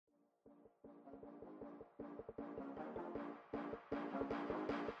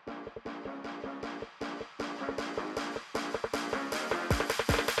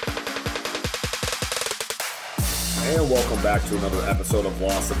and welcome back to another episode of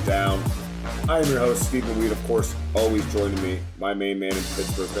Loss of Down. I am your host, Stephen Weed, of course, always joining me, my main man in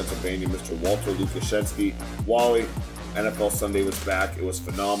Pittsburgh, Pennsylvania, Mr. Walter Lukashensky. Wally, NFL Sunday was back. It was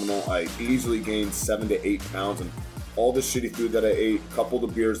phenomenal. I easily gained 7 to 8 pounds, and all the shitty food that I ate, couple of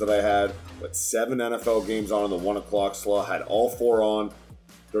the beers that I had, but 7 NFL games on in the 1 o'clock slot, had all 4 on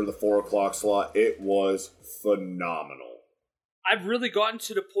during the 4 o'clock slot. It was phenomenal. I've really gotten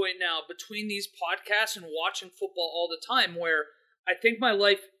to the point now between these podcasts and watching football all the time where I think my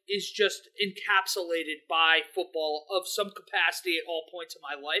life is just encapsulated by football of some capacity at all points of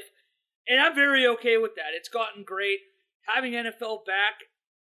my life. And I'm very okay with that. It's gotten great. Having NFL back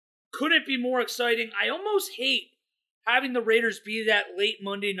couldn't be more exciting. I almost hate having the Raiders be that late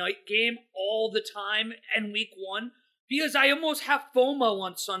Monday night game all the time and week 1 because I almost have FOMO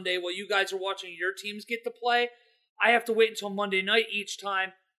on Sunday while you guys are watching your teams get to play. I have to wait until Monday night each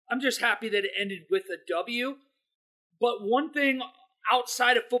time. I'm just happy that it ended with a W. But one thing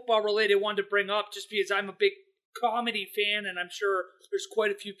outside of football related I wanted to bring up, just because I'm a big comedy fan, and I'm sure there's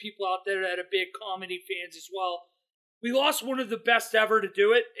quite a few people out there that are big comedy fans as well. We lost one of the best ever to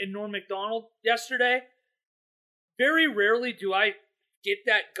do it in Norm Macdonald yesterday. Very rarely do I get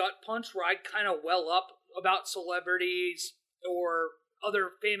that gut punch where I kind of well up about celebrities or other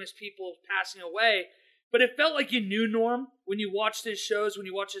famous people passing away. But it felt like you knew Norm when you watched his shows, when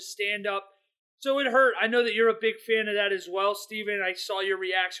you watched his stand-up. So it hurt. I know that you're a big fan of that as well, Steven. I saw your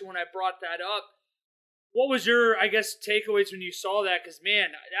reaction when I brought that up. What was your, takeaways when you saw that? Because, man,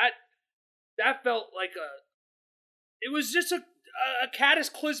 that felt like it was just a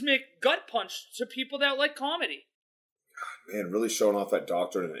cataclysmic gut punch to people that like comedy. Man, really showing off that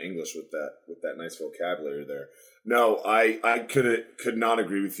doctorate in English with that nice vocabulary there. No, I could not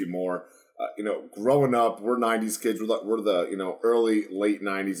agree with you more. Growing up, we're 90s kids. We're the early, late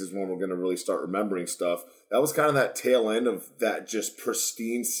 90s is when we're going to really start remembering stuff. That was kind of that tail end of that just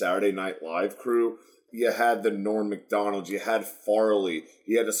pristine Saturday Night Live crew. You had the Norm Macdonald, you had Farley,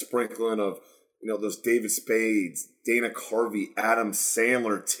 you had a sprinkling of, those David Spades, Dana Carvey, Adam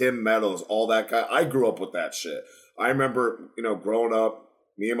Sandler, Tim Meadows, all that guy. I grew up with that shit. I remember, growing up,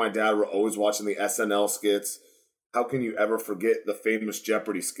 me and my dad were always watching the SNL skits. How can you ever forget the famous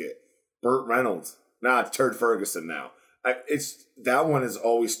Jeopardy skit? Burt Reynolds. It's Turd Ferguson now. That one has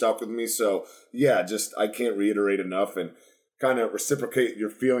always stuck with me. So, yeah, I can't reiterate enough and kind of reciprocate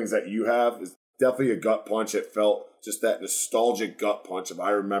your feelings that you have. It's definitely a gut punch. It felt just that nostalgic gut punch. I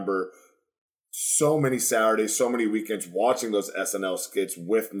remember so many Saturdays, so many weekends watching those SNL skits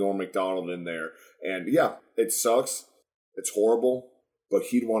with Norm Macdonald in there. And, yeah, it sucks. It's horrible. But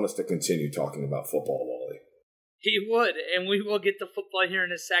he'd want us to continue talking about football, Wally. He would, and we will get to football here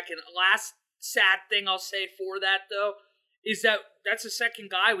in a second. Last sad thing I'll say for that, though, is that's the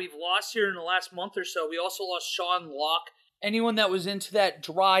second guy we've lost here in the last month or so. We also lost Sean Locke. Anyone that was into that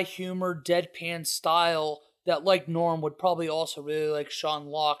dry humor, deadpan style that like Norm would probably also really like Sean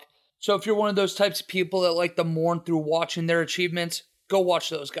Locke. So if you're one of those types of people that like to mourn through watching their achievements, go watch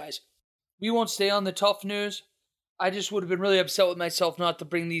those guys. We won't stay on the tough news. I just would have been really upset with myself not to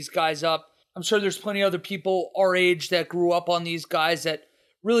bring these guys up. I'm sure there's plenty of other people our age that grew up on these guys that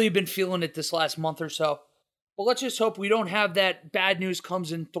really have been feeling it this last month or so. But let's just hope we don't have that bad news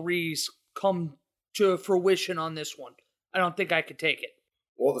comes in threes come to fruition on this one. I don't think I could take it.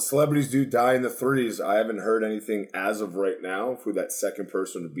 Well, the celebrities do die in the threes. I haven't heard anything as of right now who that second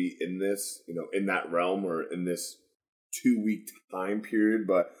person would be in this, in that realm or in this 2-week time period.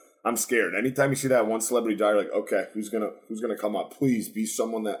 But I'm scared. Anytime you see that one celebrity die, you're like, okay, who's gonna come up? Please be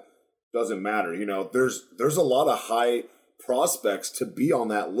someone that doesn't matter. There's a lot of high prospects to be on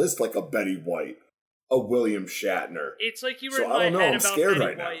that list, like a Betty White, a William Shatner. It's like you were in my head about Betty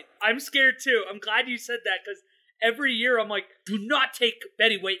White. Now. I'm scared too. I'm glad you said that because every year I'm like, do not take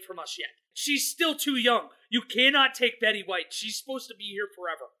Betty White from us yet. She's still too young. You cannot take Betty White. She's supposed to be here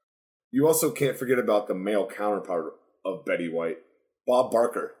forever. You also can't forget about the male counterpart of Betty White, Bob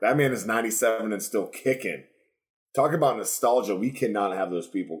Barker. That man is 97 and still kicking. Talk about nostalgia. We cannot have those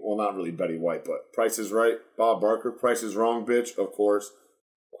people. Well, not really Betty White, but Price is Right, Bob Barker. Price is Wrong, bitch, of course.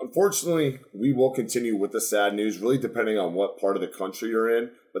 Unfortunately, we will continue with the sad news, really depending on what part of the country you're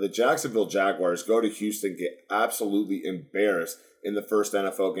in. But the Jacksonville Jaguars go to Houston, get absolutely embarrassed in the first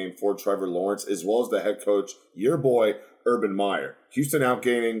NFL game for Trevor Lawrence, as well as the head coach, your boy, Urban Meyer. Houston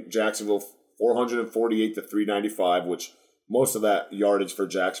outgaining Jacksonville 448 to 395, which most of that yardage for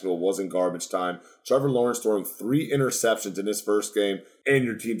Jacksonville was in garbage time. Trevor Lawrence throwing 3 interceptions in his first game, and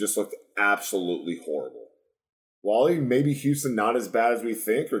your team just looked absolutely horrible. Wally, maybe Houston not as bad as we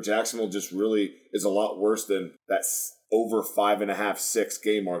think, or Jacksonville just really is a lot worse than that over 5.5, 6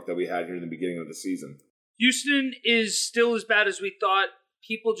 game mark that we had here in the beginning of the season. Houston is still as bad as we thought.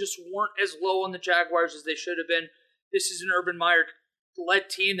 People just weren't as low on the Jaguars as they should have been. This is an Urban Meyer-led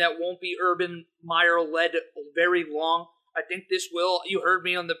team that won't be Urban Meyer-led very long. I think this will. You heard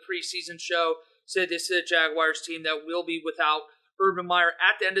me on the preseason show say this is a Jaguars team that will be without Urban Meyer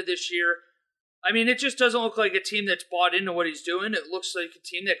at the end of this year. I mean, it just doesn't look like a team that's bought into what he's doing. It looks like a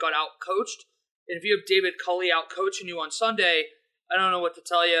team that got out-coached. And if you have David Culley out-coaching you on Sunday, I don't know what to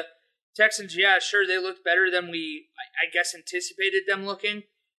tell you. Texans, yeah, sure, they looked better than we, I guess, anticipated them looking.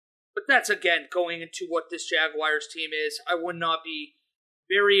 But that's, again, going into what this Jaguars team is. I would not be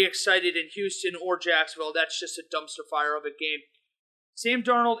very excited in Houston or Jacksonville. That's just a dumpster fire of a game. Sam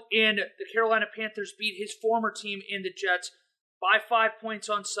Darnold and the Carolina Panthers beat his former team in the Jets by 5 points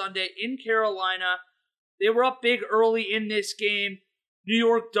on Sunday in Carolina. They were up big early in this game. New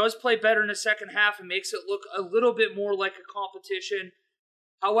York does play better in the second half and makes it look a little bit more like a competition.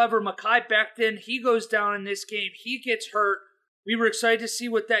 However, Mekhi Becton, he goes down in this game. He gets hurt. We were excited to see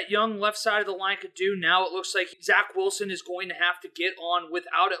what that young left side of the line could do. Now it looks like Zach Wilson is going to have to get on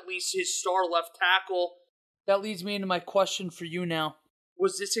without at least his star left tackle. That leads me into my question for you now.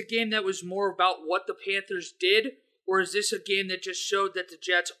 Was this a game that was more about what the Panthers did, or is this a game that just showed that the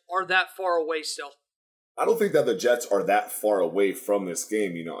Jets are that far away still? I don't think that the Jets are that far away from this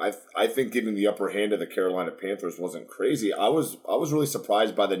game. You know, I think giving the upper hand to the Carolina Panthers wasn't crazy. I was really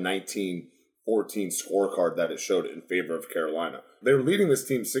surprised by the 19-14 scorecard that it showed in favor of Carolina. They were leading this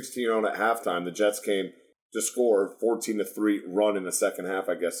team 16-0 at halftime. The Jets came to score 14-3 run in the second half,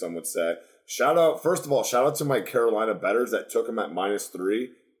 I guess some would say. First of all, shout out to my Carolina bettors that took them at -3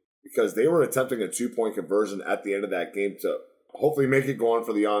 because they were attempting a 2-point conversion at the end of that game to hopefully make it go on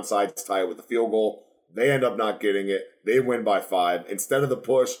for the onside, tie it with a field goal. They end up not getting it. They win by 5. Instead of the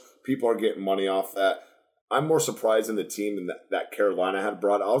push, people are getting money off that. I'm more surprised in the team than that Carolina had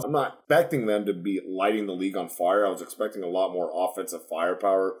brought. I'm not expecting them to be lighting the league on fire. I was expecting a lot more offensive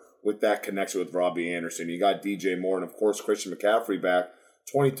firepower with that connection with Robbie Anderson. You got DJ Moore and, of course, Christian McCaffrey back.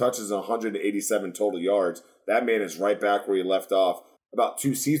 20 touches and 187 total yards. That man is right back where he left off about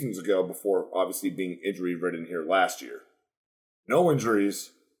 2 seasons ago before obviously being injury-ridden here last year. No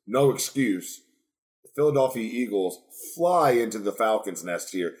injuries, no excuse. Philadelphia Eagles fly into the Falcons'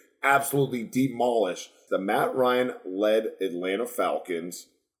 nest here, absolutely demolish the Matt Ryan-led Atlanta Falcons.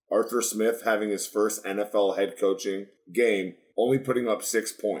 Arthur Smith having his first NFL head coaching game, only putting up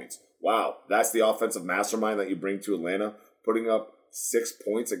 6 points. Wow, that's the offensive mastermind that you bring to Atlanta, putting up 6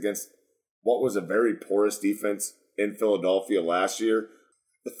 points against what was a very porous defense in Philadelphia last year.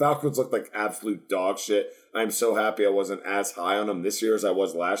 The Falcons looked like absolute dog shit. I'm so happy I wasn't as high on them this year as I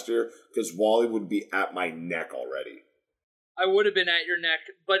was last year because Wally would be at my neck already. I would have been at your neck,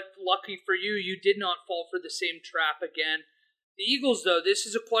 but lucky for you, you did not fall for the same trap again. The Eagles, though, this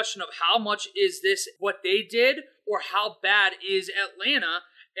is a question of how much is this what they did or how bad is Atlanta,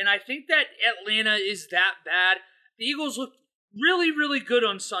 and I think that Atlanta is that bad. The Eagles looked really, really good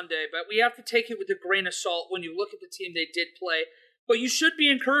on Sunday, but we have to take it with a grain of salt when you look at the team they did play. But you should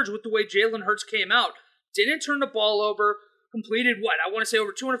be encouraged with the way Jalen Hurts came out. Didn't turn the ball over. Completed I want to say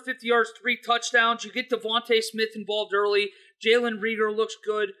over 250 yards, 3 touchdowns. You get Devontae Smith involved early. Jalen Reagor looks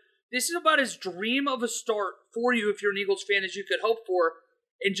good. This is about as dream of a start for you if you're an Eagles fan as you could hope for.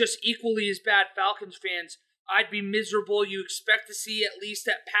 And just equally as bad Falcons fans. I'd be miserable. You expect to see at least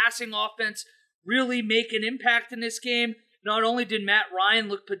that passing offense really make an impact in this game. Not only did Matt Ryan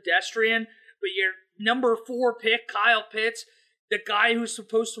look pedestrian, but your number 4 pick, Kyle Pitts, the guy who's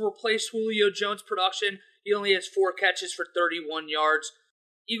supposed to replace Julio Jones' production, he only has 4 catches for 31 yards.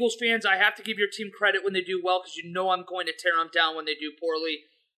 Eagles fans, I have to give your team credit when they do well because you know I'm going to tear them down when they do poorly.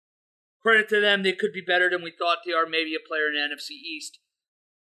 Credit to them, they could be better than we thought they are, maybe a player in the NFC East.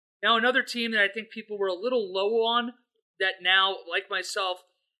 Now another team that I think people were a little low on, that now, like myself,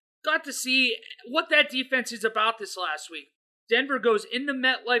 got to see what that defense is about this last week. Denver goes into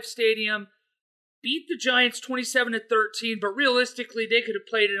MetLife Stadium, beat the Giants 27-13, but realistically, they could have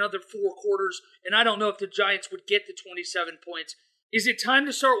played another 4 quarters, and I don't know if the Giants would get to 27 points. Is it time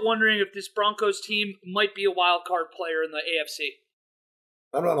to start wondering if this Broncos team might be a wild card player in the AFC?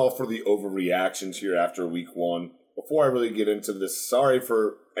 I'm not all for the overreactions here after week 1. Before I really get into this, sorry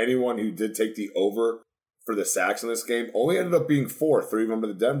for anyone who did take the over for the sacks in this game. Only ended up being 4. 3 of them to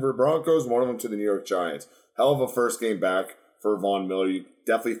the Denver Broncos, 1 of them to the New York Giants. Hell of a first game back for Von Miller. You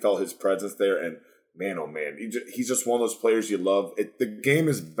definitely felt his presence there, and man, oh man, he's just one of those players you love. The game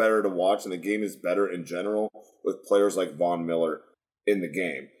is better to watch, and the game is better in general with players like Von Miller in the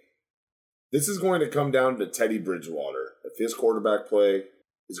game. This is going to come down to Teddy Bridgewater. If his quarterback play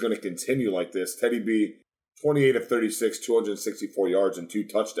is going to continue like this, Teddy B 28 of 36, 264 yards, and 2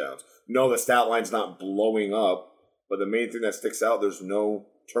 touchdowns. No, the stat line's not blowing up, but the main thing that sticks out, there's no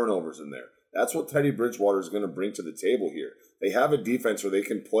turnovers in there. That's what Teddy Bridgewater is going to bring to the table here. They have a defense where they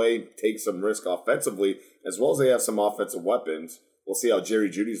can play, take some risk offensively, as well as they have some offensive weapons. We'll see how Jerry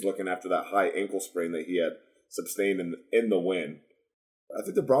Jeudy's looking after that high ankle sprain that he had sustained in the win. I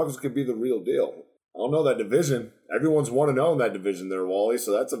think the Broncos could be the real deal. I don't know that division. Everyone's 1-0 in that division there, Wally.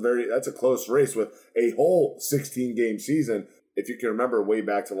 So that's a close race with a whole 16-game season. If you can remember way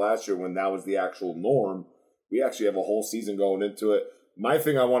back to last year when that was the actual norm, we actually have a whole season going into it. My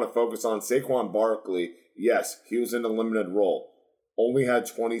thing I want to focus on, Saquon Barkley, yes, he was in a limited role. Only had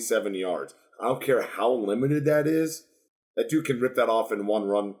 27 yards. I don't care how limited that is. That dude can rip that off in one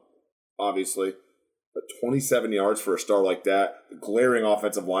run, obviously. But 27 yards for a star like that, the glaring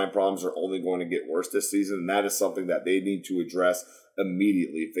offensive line problems are only going to get worse this season, and that is something that they need to address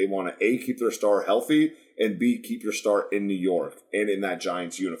immediately if they want to, A, keep their star healthy, and B, keep your star in New York and in that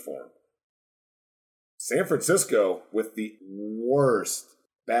Giants uniform. San Francisco with the worst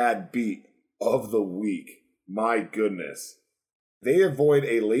bad beat of the week. My goodness. They avoid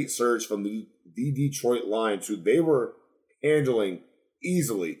a late surge from the Detroit Lions, who they were handling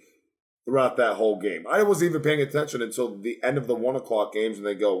easily throughout that whole game. I wasn't even paying attention until the end of the 1 o'clock games, and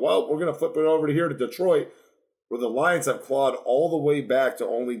they go, well, we're going to flip it over to here to Detroit, where the Lions have clawed all the way back to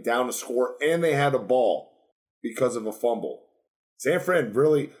only down a score, and they had a ball because of a fumble. San Fran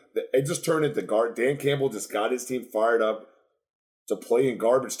really, it just turned into guard. Dan Campbell just got his team fired up to play in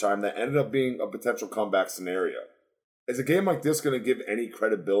garbage time that ended up being a potential comeback scenario. Is a game like this going to give any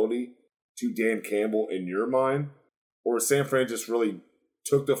credibility to Dan Campbell in your mind? Or is San Fran just really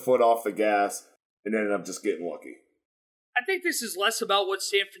took the foot off the gas and ended up just getting lucky? I think this is less about what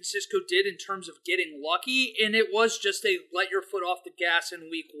San Francisco did in terms of getting lucky, and it was just a let your foot off the gas in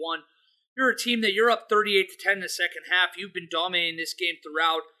week 1. You're a team that you're up 38-10 in the second half. You've been dominating this game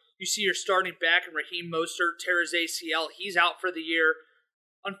throughout. You see your starting back in Raheem Mostert, tear his ACL. He's out for the year.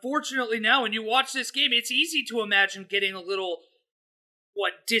 Unfortunately now, when you watch this game, it's easy to imagine getting a little,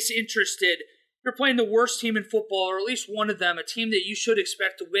 disinterested. You're playing the worst team in football, or at least one of them, a team that you should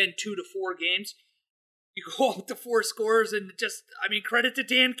expect to win 2 to 4 games. You go up to 4 scores and credit to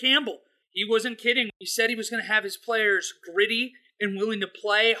Dan Campbell. He wasn't kidding. He said he was going to have his players gritty and willing to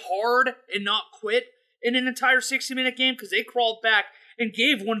play hard and not quit in an entire 60-minute game because they crawled back and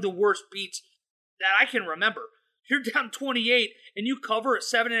gave one of the worst beats that I can remember. You're down 28 and you cover a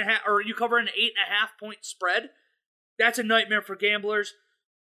 7.5 or you cover an 8.5 point spread. That's a nightmare for gamblers.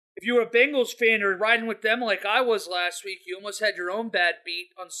 If you were a Bengals fan or riding with them like I was last week, you almost had your own bad beat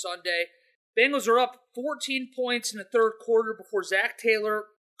on Sunday. Bengals are up 14 points in the third quarter before Zach Taylor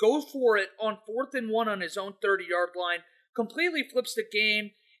goes for it on 4th and 1 on his own 30-yard line, completely flips the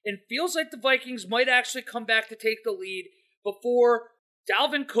game, and feels like the Vikings might actually come back to take the lead before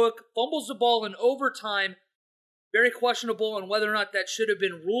Dalvin Cook fumbles the ball in overtime. Very questionable on whether or not that should have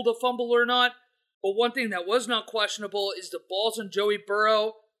been ruled a fumble or not. But one thing that was not questionable is the balls on Joey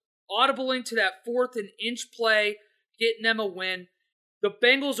Burrow, audibling to that 4th and inch play, getting them a win. The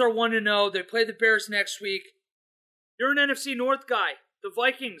Bengals are 1-0. They play the Bears next week. You're an NFC North guy. The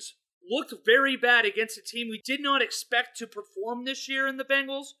Vikings looked very bad against a team we did not expect to perform this year in the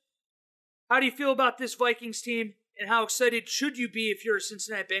Bengals. How do you feel about this Vikings team, and how excited should you be if you're a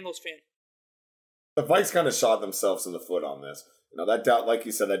Cincinnati Bengals fan? The Vikes kind of shot themselves in the foot on this. That like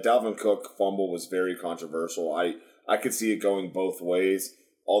you said, that Dalvin Cook fumble was very controversial. I could see it going both ways.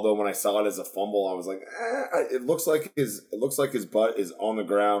 Although when I saw it as a fumble, I was like, it looks like his butt is on the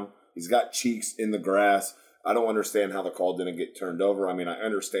ground. He's got cheeks in the grass. I don't understand how the call didn't get turned over. I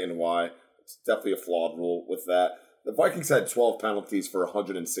understand why. It's definitely a flawed rule with that. The Vikings had 12 penalties for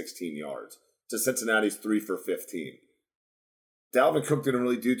 116 yards to Cincinnati's 3 for 15. Dalvin Cook didn't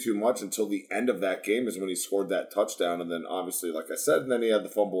really do too much until the end of that game is when he scored that touchdown. And then obviously, like I said, and then he had the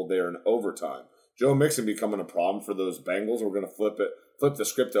fumble there in overtime. Joe Mixon becoming a problem for those Bengals. We're going to flip the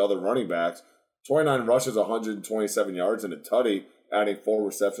script to other running backs. 29 rushes, 127 yards, and a tutty, adding 4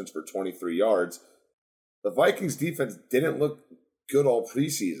 receptions for 23 yards. The Vikings defense didn't look good all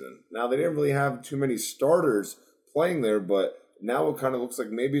preseason. Now, they didn't really have too many starters playing there, but now it kind of looks like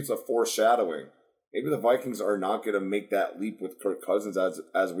maybe it's a foreshadowing. Maybe the Vikings are not going to make that leap with Kirk Cousins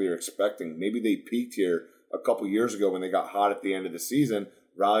as we are expecting. Maybe they peaked here a couple years ago when they got hot at the end of the season,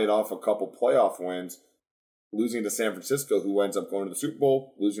 rallied off a couple playoff wins, losing to San Francisco, who ends up going to the Super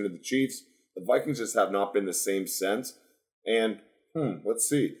Bowl, losing to the Chiefs. The Vikings just have not been the same since. And, let's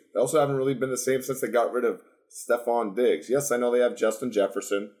see. They also haven't really been the same since they got rid of Stephon Diggs. Yes, I know they have Justin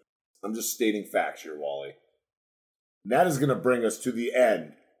Jefferson. I'm just stating facts here, Wally. And that is going to bring us to the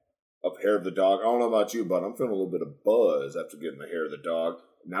end of Hair of the Dog. I don't know about you, but I'm feeling a little bit of buzz after getting the Hair of the Dog.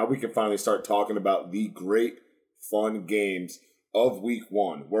 Now we can finally start talking about the great, fun games of Week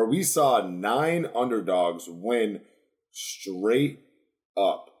 1, where we saw 9 underdogs win straight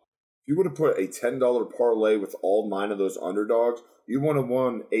up. If you would have put a $10 parlay with all 9 of those underdogs, you would have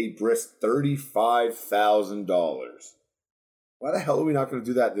won a brisk $35,000. Why the hell are we not going to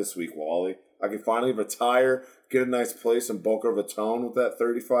do that this week, Wally? I can finally retire, get a nice place in Boca Raton with that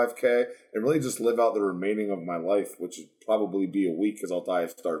 $35K, and really just live out the remaining of my life, which would probably be a week because I'll die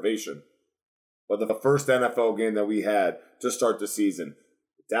of starvation. But the first NFL game that we had to start the season,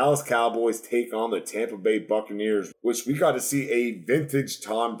 the Dallas Cowboys take on the Tampa Bay Buccaneers, which we got to see a vintage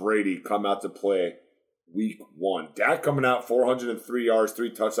Tom Brady come out to play Week 1. Dak coming out 403 yards,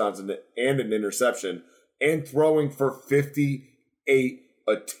 3 touchdowns, and an interception, and throwing for 58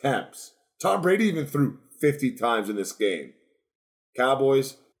 attempts. Tom Brady even threw 50 times in this game.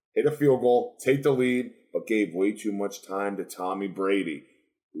 Cowboys hit a field goal, take the lead, but gave way too much time to Tommy Brady,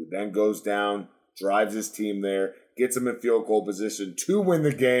 who then goes down, drives his team there, gets him in field goal position to win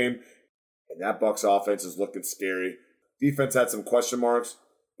the game, and that Bucs offense is looking scary. Defense had some question marks,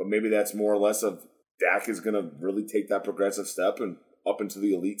 but maybe that's more or less of Dak is going to really take that progressive step and up into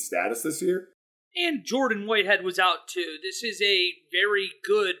the elite status this year. And Jordan Whitehead was out too. This is a very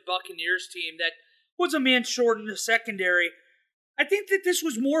good Buccaneers team that was a man short in the secondary. I think that this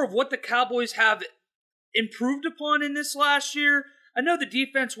was more of what the Cowboys have improved upon in this last year. I know the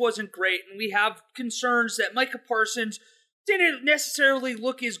defense wasn't great, and we have concerns that Micah Parsons didn't necessarily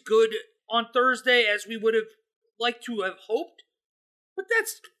look as good on Thursday as we would have liked to have hoped. But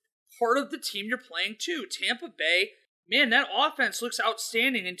that's part of the team you're playing too. Tampa Bay, man, that offense looks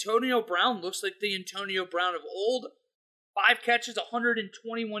outstanding. Antonio Brown looks like the Antonio Brown of old. 5 catches,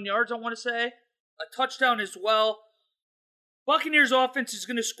 121 yards, I want to say. A touchdown as well. Buccaneers offense is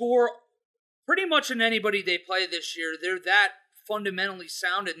going to score pretty much in anybody they play this year. They're that fundamentally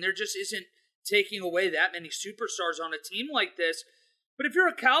sound, and there just isn't taking away that many superstars on a team like this. But if you're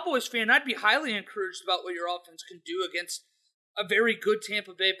a Cowboys fan, I'd be highly encouraged about what your offense can do against a very good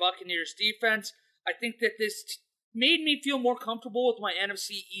Tampa Bay Buccaneers defense. I think that this made me feel more comfortable with my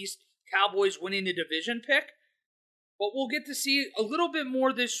NFC East Cowboys winning the division pick. But we'll get to see a little bit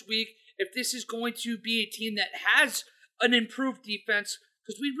more this week if this is going to be a team that has an improved defense,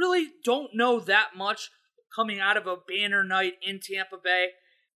 because we really don't know that much coming out of a banner night in Tampa Bay.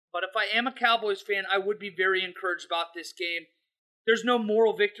 But if I am a Cowboys fan, I would be very encouraged about this game. There's no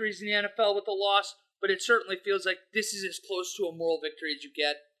moral victories in the NFL with a loss, but it certainly feels like this is as close to a moral victory as you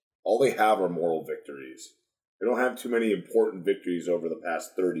get. All they have are moral victories. They don't have too many important victories over the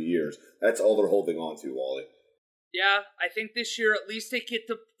past 30 years. That's all they're holding on to, Wally. Yeah, I think this year at least they get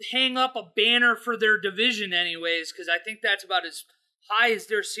to hang up a banner for their division anyways, because I think that's about as high as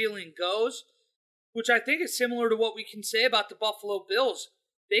their ceiling goes, which I think is similar to what we can say about the Buffalo Bills.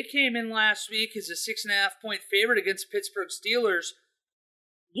 They came in last week as a 6.5-point favorite against Pittsburgh Steelers.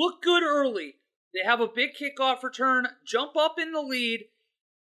 Look good early. They have a big kickoff return, jump up in the lead,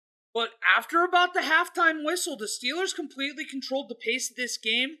 but after about the halftime whistle, the Steelers completely controlled the pace of this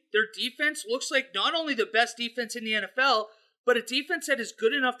game. Their defense looks like not only the best defense in the NFL, but a defense that is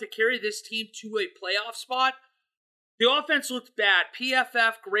good enough to carry this team to a playoff spot. The offense looked bad.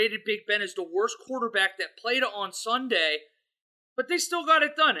 PFF graded Big Ben as the worst quarterback that played on Sunday, but they still got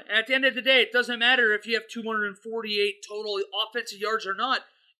it done. And at the end of the day, it doesn't matter if you have 248 total offensive yards or not.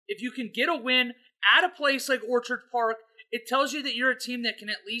 If you can get a win at a place like Orchard Park, it tells you that you're a team that can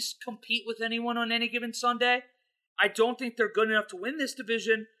at least compete with anyone on any given Sunday. I don't think they're good enough to win this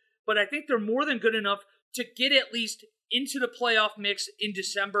division, but I think they're more than good enough to get at least into the playoff mix in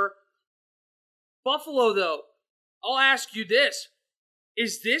December. Buffalo, though, I'll ask you this.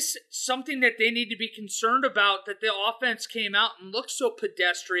 Is this something that they need to be concerned about, that the offense came out and looked so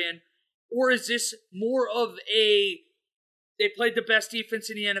pedestrian? Or is this more of a, they played the best defense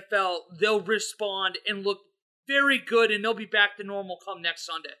in the NFL, they'll respond and look very good, and they'll be back to normal come next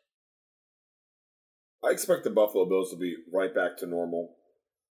Sunday? I expect the Buffalo Bills to be right back to normal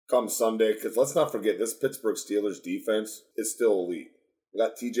come Sunday, because let's not forget, this Pittsburgh Steelers defense is still elite. They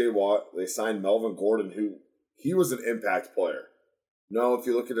got TJ Watt. They signed Melvin Gordon, who he was an impact player. No, if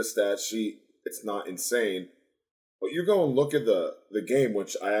you look at the stat sheet, it's not insane. But you go and look at the game,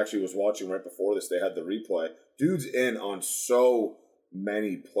 which I actually was watching right before this. They had the replay. Dude's in on so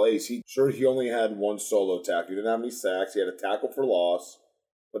many plays. He only had one solo tackle. He didn't have any sacks. He had a tackle for loss.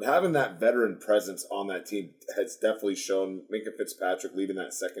 But having that veteran presence on that team has definitely shown. Minkah Fitzpatrick leading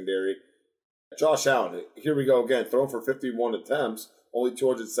that secondary. Josh Allen, here we go again, throwing for 51 attempts, only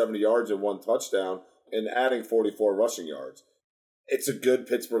 270 yards and 1 touchdown, and adding 44 rushing yards. it's a good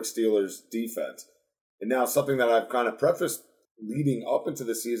Pittsburgh Steelers defense. And now something that I've kind of prefaced leading up into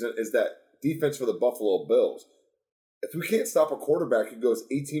the season is that defense for the Buffalo Bills. If we can't stop a quarterback who goes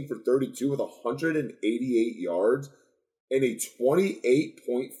 18 for 32 with 188 yards and a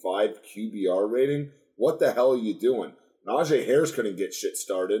 28.5 QBR rating, what the hell are you doing? Najee Harris couldn't get shit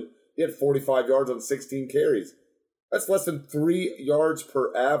started. He had 45 yards on 16 carries. That's less than 3 yards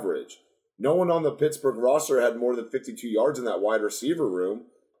per average. No one on the Pittsburgh roster had more than 52 yards in that wide receiver room.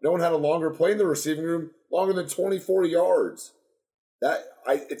 No one had a longer play in the receiving room, longer than 24 yards.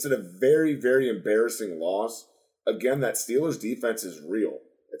 It's a very, very embarrassing loss. Again, that Steelers defense is real.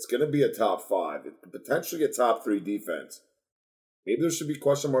 It's going to be a top 5. It could potentially a top 3 defense. Maybe there should be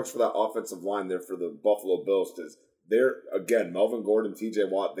question marks for that offensive line there for the Buffalo Bills because they're, again, Melvin Gordon, TJ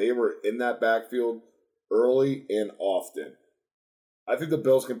Watt, they were in that backfield early and often. I think the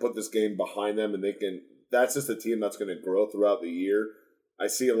Bills can put this game behind them and that's just a team that's going to grow throughout the year. I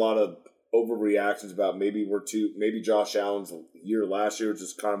see a lot of overreactions about maybe Josh Allen's year last year was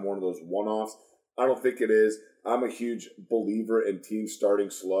just kind of one of those one-offs. I don't think it is. I'm a huge believer in teams starting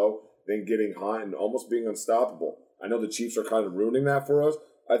slow, then getting hot and almost being unstoppable. I know the Chiefs are kind of ruining that for us.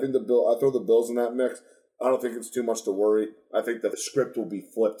 I think I throw the Bills in that mix. I don't think it's too much to worry. I think the script will be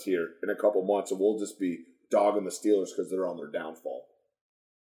flipped here in a couple months, and we'll just be dogging the Steelers because they're on their downfall.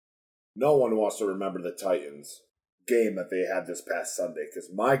 No one wants to remember the Titans game that they had this past Sunday because,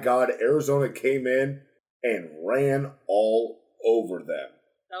 my God, Arizona came in and ran all over them.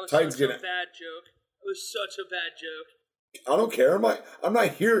 That was Titans such a bad joke. It was such a bad joke. I don't care. I'm not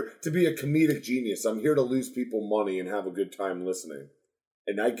here to be a comedic genius. I'm here to lose people money and have a good time listening.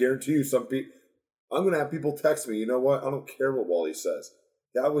 And I guarantee you I'm going to have people text me, you know what? I don't care what Wally says.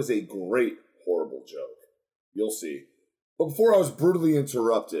 That was a great, horrible joke. You'll see. But before I was brutally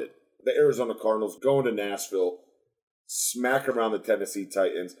interrupted, the Arizona Cardinals going to Nashville, smack around the Tennessee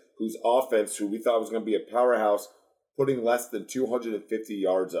Titans, whose offense, who we thought was going to be a powerhouse, putting less than 250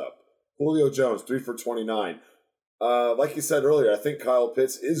 yards up. Julio Jones, 3 for 29. Like you said earlier, I think Kyle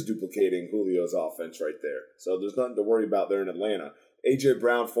Pitts is duplicating Julio's offense right there. So there's nothing to worry about there in Atlanta. A.J.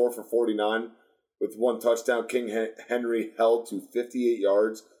 Brown, 4 for 49 with 1 touchdown. King Henry held to 58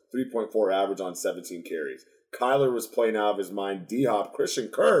 yards, 3.4 average on 17 carries. Kyler was playing out of his mind. D-Hop, Christian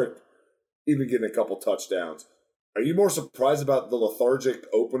Kirk, even getting a couple touchdowns. Are you more surprised about the lethargic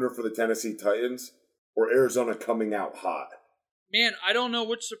opener for the Tennessee Titans or Arizona coming out hot? Man, I don't know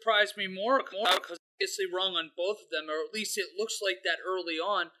which surprised me more because obviously wrong on both of them, or at least it looks like that early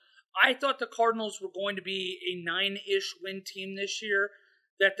on. I thought the Cardinals were going to be a 9-ish win team this year,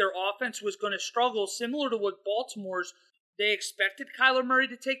 that their offense was going to struggle, similar to what Baltimore's. They expected Kyler Murray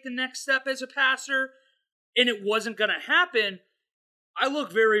to take the next step as a passer, and it wasn't going to happen. I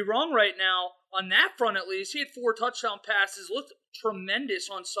look very wrong right now on that front, at least. He had 4 touchdown passes, looked tremendous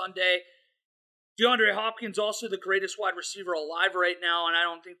on Sunday. DeAndre Hopkins, also the greatest wide receiver alive right now, and I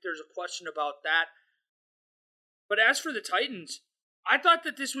don't think there's a question about that. But as for the Titans, I thought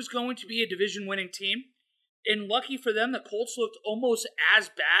that this was going to be a division-winning team, and lucky for them, the Colts looked almost as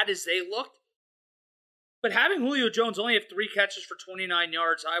bad as they looked. But having Julio Jones only have 3 catches for 29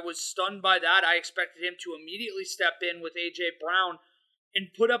 yards, I was stunned by that. I expected him to immediately step in with A.J. Brown and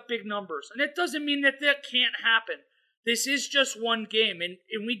put up big numbers. And it doesn't mean that can't happen. This is just one game,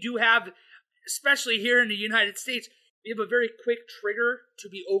 and we do have, especially here in the United States, we have a very quick trigger to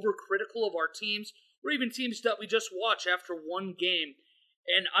be overcritical of our teams, or even teams that we just watch after one game.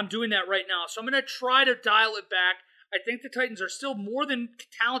 And I'm doing that right now. So I'm going to try to dial it back. I think the Titans are still more than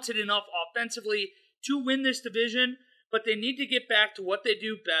talented enough offensively to win this division, but they need to get back to what they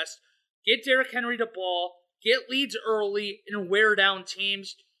do best. Get Derrick Henry the ball, get leads early, and wear down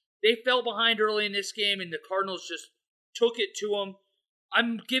teams. They fell behind early in this game, and the Cardinals just took it to them.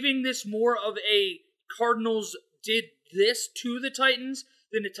 I'm giving this more of a Cardinals did this to the Titans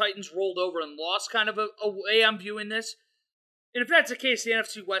than the Titans rolled over and lost kind of a way I'm viewing this. And if that's the case, the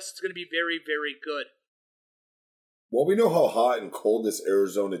NFC West is going to be very, very good. Well, we know how hot and cold this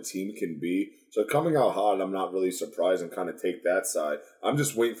Arizona team can be. So coming out hot, I'm not really surprised and kind of take that side. I'm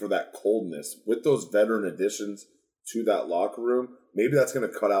just waiting for that coldness. With those veteran additions to that locker room, maybe that's going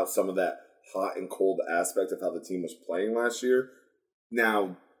to cut out some of that hot and cold aspect of how the team was playing last year.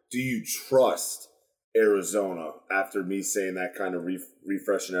 Now, do you trust Arizona after me saying that kind of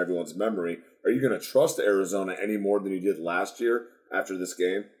refreshing everyone's memory? Are you going to trust Arizona any more than you did last year after this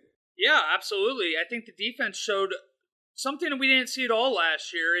game? Yeah, absolutely. I think the defense showed something that we didn't see at all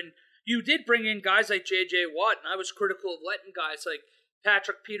last year. And you did bring in guys like J.J. Watt, and I was critical of letting guys like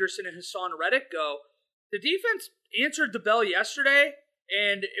Patrick Peterson and Hassan Reddick go. The defense answered the bell yesterday,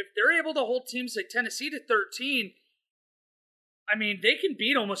 and if they're able to hold teams like Tennessee to 13, I mean, they can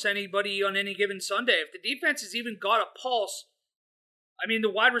beat almost anybody on any given Sunday. If the defense has even got a pulse, I mean, the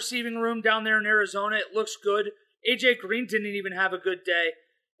wide receiving room down there in Arizona, it looks good. AJ Green didn't even have a good day.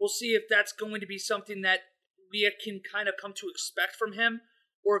 We'll see if that's going to be something that we can kind of come to expect from him,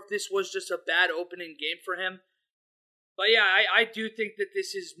 or if this was just a bad opening game for him. But yeah, I do think that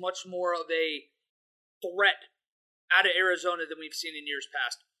this is much more of a threat out of Arizona than we've seen in years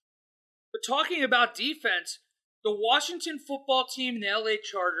past. But talking about defense, the Washington football team and the LA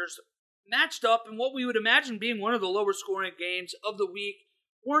Chargers matched up in what we would imagine being one of the lower scoring games of the week.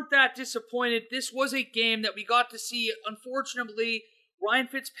 Weren't that disappointed. This was a game that we got to see. Unfortunately, Ryan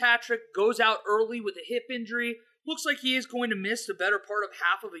Fitzpatrick goes out early with a hip injury. Looks like he is going to miss the better part of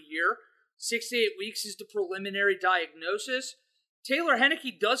half of a year. 6 to 8 weeks is the preliminary diagnosis. Taylor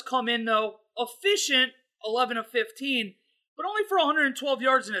Heinicke does come in, though, efficient, 11 of 15, but only for 112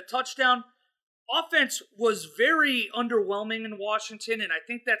 yards and a touchdown. Offense was very underwhelming in Washington, and I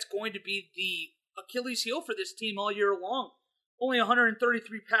think that's going to be the Achilles heel for this team all year long. Only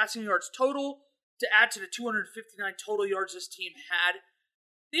 133 passing yards total to add to the 259 total yards this team had.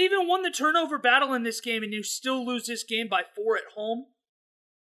 They even won the turnover battle in this game, and you still lose this game by 4 at home.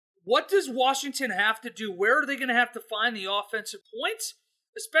 What does Washington have to do? Where are they going to have to find the offensive points,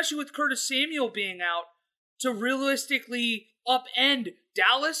 especially with Curtis Samuel being out, to realistically upend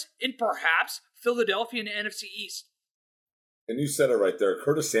Dallas and perhaps Philadelphia in the NFC East? And you said it right there.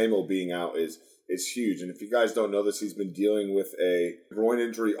 Curtis Samuel being out is huge. And if you guys don't know this, he's been dealing with a groin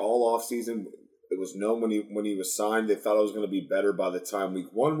injury all offseason. It was known when he was signed. They thought it was going to be better by the time week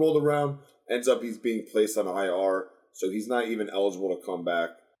 1 rolled around. Ends up he's being placed on IR, so he's not even eligible to come back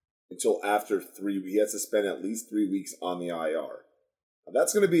until after 3. He has to spend at least 3 weeks on the IR. Now,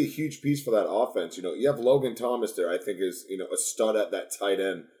 that's going to be a huge piece for that offense. You have Logan Thomas there. I think is a stud at that tight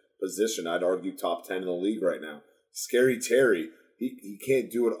end position. I'd argue top 10 in the league right now. Scary Terry. He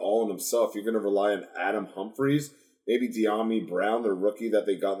can't do it all in himself. You're going to rely on Adam Humphries, maybe De'Ami Brown, the rookie that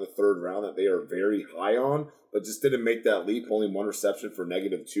they got in the 3rd round that they are very high on, but just didn't make that leap. Only 1 reception for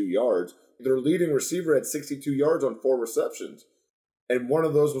 -2 yards. Their leading receiver had 62 yards on 4 receptions. And one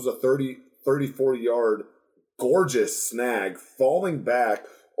of those was a 34-yard gorgeous snag, falling back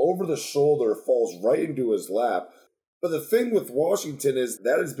over the shoulder, falls right into his lap. But the thing with Washington is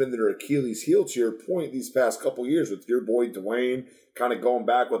that has been their Achilles heel, to your point, these past couple years with your boy Dwayne kind of going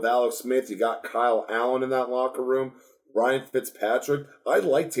back with Alex Smith. You got Kyle Allen in that locker room, Ryan Fitzpatrick. I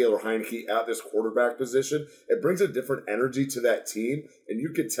like Taylor Heinicke at this quarterback position. It brings a different energy to that team, and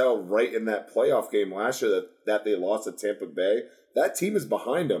you could tell right in that playoff game last year that they lost to Tampa Bay. That team is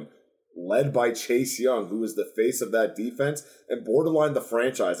behind them, led by Chase Young, who is the face of that defense and borderline the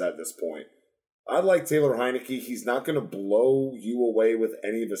franchise at this point. I like Taylor Heinicke. He's not going to blow you away with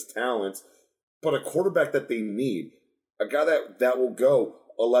any of his talents, but a quarterback that they need, a guy that will go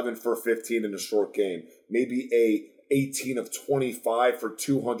 11 for 15 in a short game, maybe a 18 of 25 for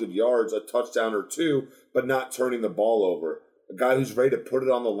 200 yards, a touchdown or 2, but not turning the ball over. A guy who's ready to put it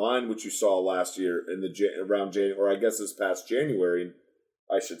on the line, which you saw last year in around January, or I guess this past January,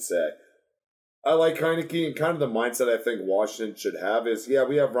 I should say. I like Heinicke, and kind of the mindset I think Washington should have is, we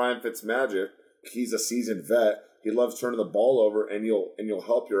have Ryan Fitzmagic. He's a seasoned vet. He loves turning the ball over, and you'll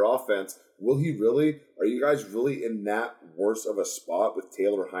help your offense. Will he really? Are you guys really in that worse of a spot with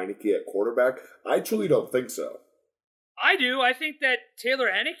Taylor Heinicke at quarterback? I truly don't think so. I do. I think that Taylor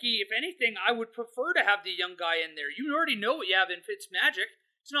Heinicke, if anything, I would prefer to have the young guy in there. You already know what you have in Fitzmagic.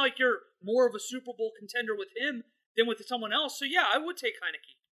 It's not like you're more of a Super Bowl contender with him than with someone else. So yeah, I would take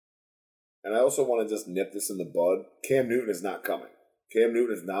Heinicke. And I also want to just nip this in the bud. Cam Newton is not coming. Cam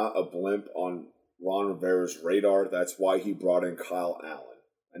Newton is not a blimp on Ron Rivera's radar. That's why he brought in Kyle Allen.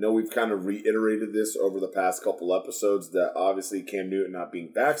 I know we've kind of reiterated this over the past couple episodes that obviously Cam Newton not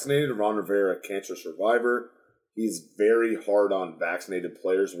being vaccinated, Ron Rivera, a cancer survivor. He's very hard on vaccinated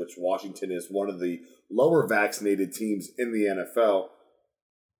players, which Washington is one of the lower vaccinated teams in the NFL.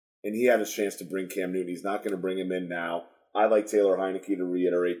 And he had a chance to bring Cam Newton. He's not going to bring him in now. I like Taylor Heinicke to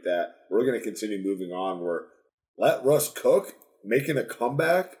reiterate that. We're going to continue moving on. We're let Russ cook, making a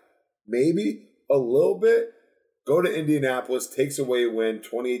comeback, maybe a little bit. Go to Indianapolis, takes away a win,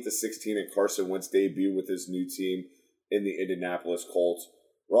 28-16 in Carson Wentz debut with his new team in the Indianapolis Colts.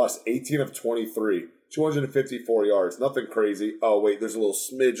 Russ, 18 of 23, 254 yards, nothing crazy. Oh, wait, there's a little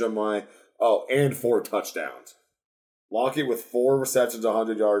smidge on my... Oh, and 4 touchdowns. Lockett with 4 receptions,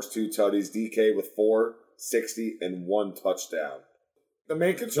 100 yards, 2 tutties. DK with 4, 60, and 1 touchdown. The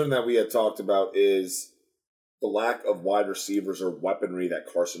main concern that we had talked about is the lack of wide receivers or weaponry that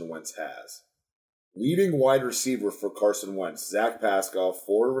Carson Wentz has. Leading wide receiver for Carson Wentz, Zach Pascal,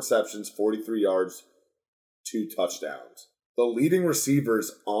 4 receptions, 43 yards, 2 touchdowns. The leading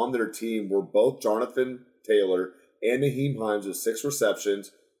receivers on their team were both Jonathan Taylor and Nyheim Hines with 6 receptions.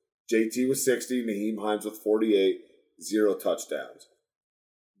 JT with 60, Nyheim Hines with 48, 0 touchdowns.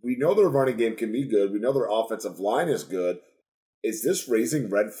 We know their running game can be good. We know their offensive line is good. Is this raising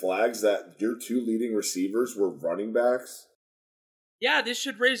red flags that your 2 leading receivers were running backs? Yeah, this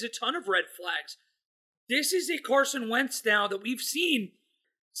should raise a ton of red flags. This is a Carson Wentz now that we've seen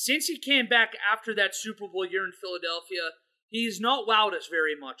since he came back after that Super Bowl year in Philadelphia. He's not wowed us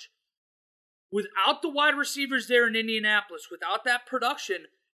very much. Without the wide receivers there in Indianapolis, without that production,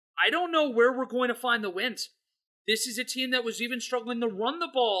 I don't know where we're going to find the wins. This is a team that was even struggling to run the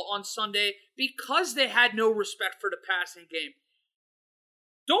ball on Sunday because they had no respect for the passing game.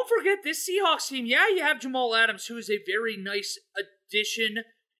 Don't forget this Seahawks team. Yeah, you have Jamal Adams, who is a very nice addition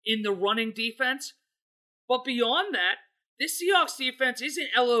in the running defense. But beyond that, this Seahawks defense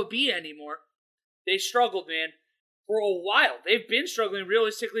isn't LOB anymore. They struggled, man, for a while. They've been struggling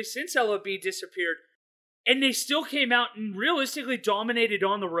realistically since LOB disappeared. And they still came out and realistically dominated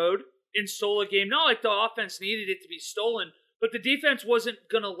on the road and stole a game. Not like the offense needed it to be stolen, but the defense wasn't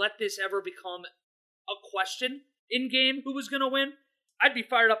going to let this ever become a question in game who was going to win. I'd be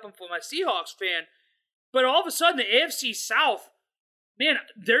fired up if I'm a Seahawks fan. But all of a sudden, the AFC South, man,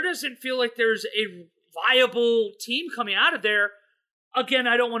 there doesn't feel like there's a viable team coming out of there. Again,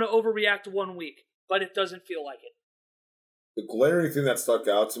 I don't want to overreact to 1 week, but it doesn't feel like it. The glaring thing that stuck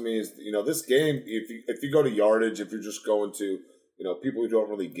out to me is, this game, if you go to yardage, if you're just going to, people who don't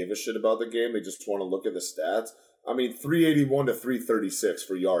really give a shit about the game, they just want to look at the stats. 381 to 336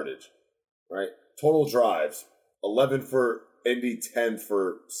 for yardage, right? Total drives, 11 for Indy, 10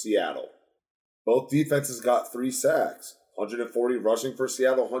 for Seattle. Both defenses got 3 sacks, 140 rushing for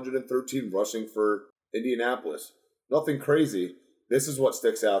Seattle, 113 rushing for Indianapolis. Nothing crazy. This is what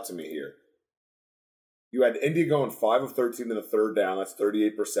sticks out to me here. You had Indy going 5 of 13 in the third down. That's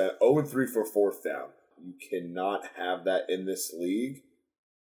 38%. 0-3 for fourth down. You cannot have that in this league.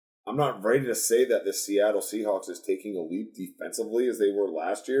 I'm not ready to say that the Seattle Seahawks is taking a leap defensively as they were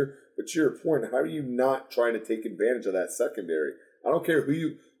last year. But to your point, how are you not trying to take advantage of that secondary? I don't care who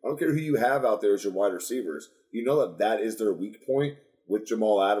you have out there as your wide receivers. You know that is their weak point with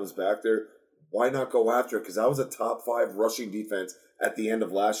Jamal Adams back there. Why not go after it? Because that was a top 5 rushing defense at the end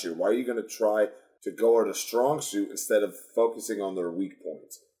of last year. Why are you going to try to go at a strong suit instead of focusing on their weak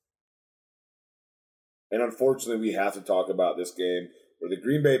points? And unfortunately, we have to talk about this game where the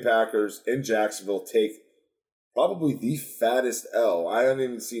Green Bay Packers in Jacksonville take probably the fattest L. I haven't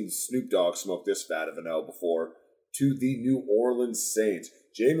even seen Snoop Dogg smoke this fat of an L before, to the New Orleans Saints.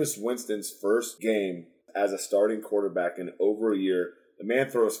 Jameis Winston's first game as a starting quarterback in over a year. The man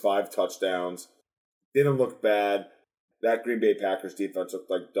throws 5 touchdowns. Didn't look bad. That Green Bay Packers defense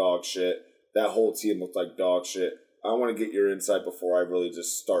looked like dog shit. That whole team looked like dog shit. I want to get your insight before I really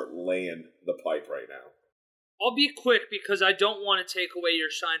just start laying the pipe right now. I'll be quick because I don't want to take away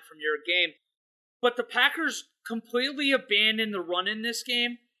your shine from your game. But the Packers completely abandoned the run in this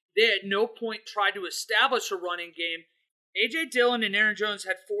game. They at no point tried to establish a running game. A.J. Dillon and Aaron Jones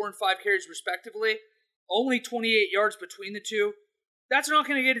had 4 and 5 carries respectively. Only 28 yards between the two. That's not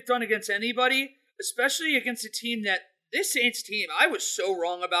going to get it done against anybody, especially against a team that, this Saints team, I was so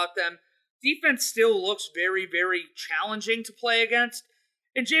wrong about them. Defense still looks very, very challenging to play against.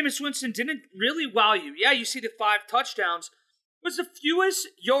 And Jameis Winston didn't really wow you. Yeah, you see the 5 touchdowns. It was the fewest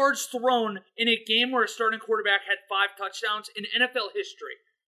yards thrown in a game where a starting quarterback had 5 touchdowns in NFL history.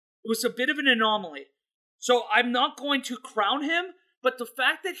 It was a bit of an anomaly. So I'm not going to crown him, but the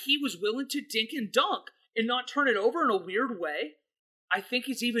fact that he was willing to dink and dunk and not turn it over in a weird way, I think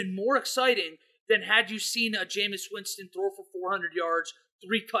is even more exciting than had you seen a Jameis Winston throw for 400 yards,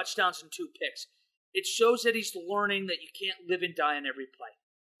 3 touchdowns, and 2 picks. It shows that he's learning that you can't live and die on every play.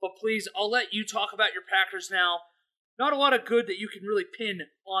 But please, I'll let you talk about your Packers now. Not a lot of good that you can really pin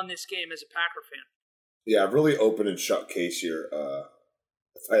on this game as a Packer fan. Yeah, really open and shut case here,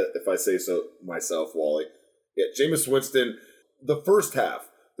 if I say so myself, Wally. Yeah, Jameis Winston, the first half,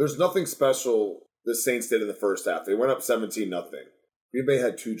 there's nothing special the Saints did in the first half. They went up 17-0. Green Bay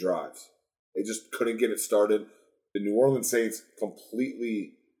had 2 drives. They just couldn't get it started. The New Orleans Saints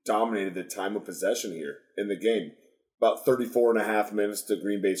completely dominated the time of possession here in the game. About 34 and a half minutes to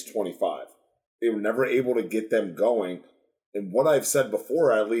Green Bay's 25. They were never able to get them going. And what I've said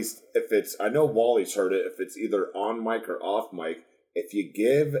before, at least if it's, I know Wally's heard it, if it's either on mic or off mic, if you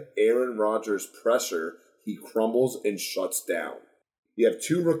give Aaron Rodgers pressure, he crumbles and shuts down. You have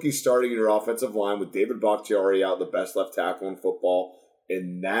 2 rookies starting in your offensive line with David Bakhtiari out, the best left tackle in football,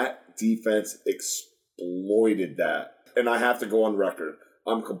 and that defense exploited that. And I have to go on record.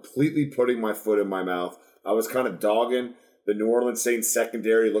 I'm completely putting my foot in my mouth. I was kind of dogging the The New Orleans Saints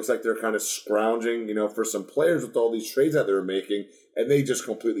secondary looks like they're kind of scrounging, for some players with all these trades that they were making, and they just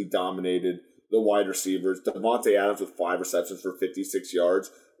completely dominated the wide receivers. Devontae Adams with 5 receptions for 56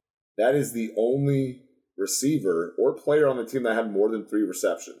 yards. That is the only receiver or player on the team that had more than 3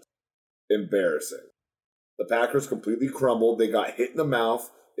 receptions. Embarrassing. The Packers completely crumbled. They got hit in the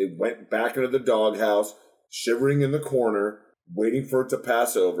mouth. They went back into the doghouse, shivering in the corner, waiting for it to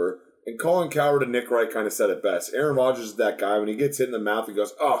pass over. And Colin Cowherd and Nick Wright kind of said it best. Aaron Rodgers is that guy. When he gets hit in the mouth, he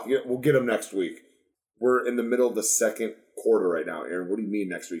goes, oh, yeah, we'll get him next week. We're in the middle of the second quarter right now, Aaron. What do you mean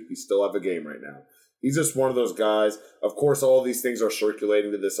next week? We still have a game right now. He's just one of those guys. Of course, all these things are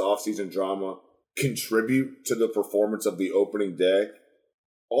circulating to this offseason drama, contribute to the performance of the opening day.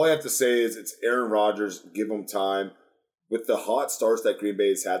 All I have to say is it's Aaron Rodgers. Give him time. With the hot starts that Green Bay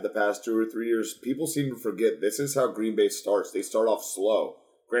has had the past 2 or 3 years, people seem to forget this is how Green Bay starts. They start off slow.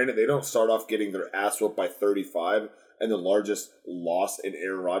 Granted, they don't start off getting their ass whooped by 35 and the largest loss in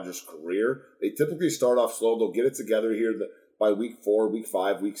Aaron Rodgers' career. They typically start off slow. They'll get it together here by week 4, week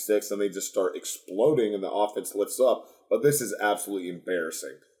 5, week 6, and they just start exploding and the offense lifts up. But this is absolutely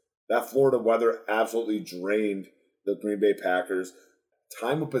embarrassing. That Florida weather absolutely drained the Green Bay Packers.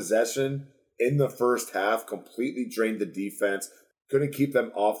 Time of possession in the first half completely drained the defense. Couldn't keep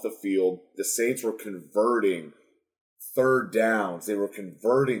them off the field. The Saints were converting third downs. They were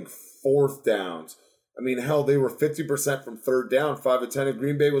converting fourth downs. I mean, hell, they were 50% from third down, 5 of 10, and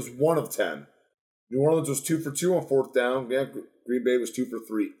Green Bay was 1 of 10. New Orleans was 2 for 2 on fourth down. Yeah, Green Bay was 2 for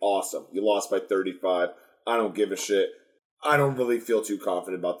 3. Awesome. You lost by 35. I don't give a shit. I don't really feel too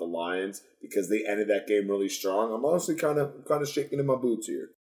confident about the Lions because they ended that game really strong. I'm honestly kind of shaking in my boots here.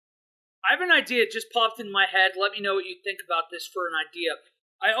 I have an idea. It just popped in my head. Let me know what you think about this for an idea.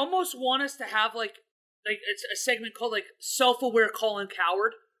 I almost want us to have like it's a segment called like Self-Aware Colin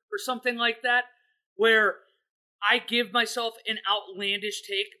Cowherd or something like that, where I give myself an outlandish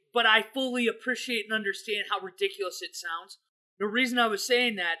take, but I fully appreciate and understand how ridiculous it sounds. The reason I was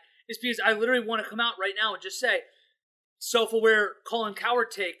saying that is because I literally want to come out right now and just say, Self-Aware Colin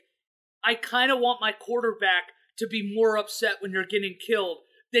Cowherd take, I kind of want my quarterback to be more upset when they're getting killed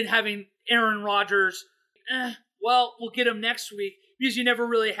than having Aaron Rodgers, well, we'll get him next week, because you never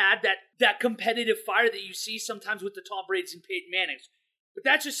really had that competitive fire that you see sometimes with the Tom Brady's and Peyton Mannings. But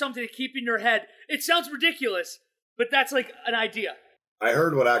that's just something to keep in your head. It sounds ridiculous, but that's like an idea. I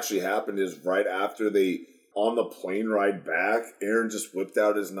heard what actually happened is right after on the plane ride back, Aaron just whipped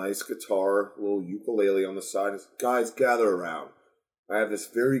out his nice guitar, little ukulele on the side. Guys, gather around. I have this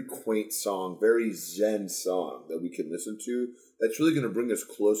very quaint song, very zen song that we can listen to that's really going to bring us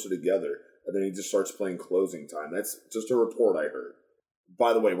closer together. And then he just starts playing Closing Time. That's just a report I heard.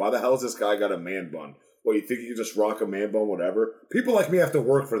 By the way, why the hell has this guy got a man bun? Well, you think you can just rock a man bun, whatever? People like me have to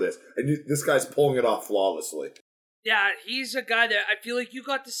work for this. And this guy's pulling it off flawlessly. Yeah, he's a guy that I feel like you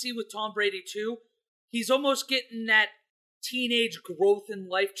got to see with Tom Brady too. He's almost getting that teenage growth and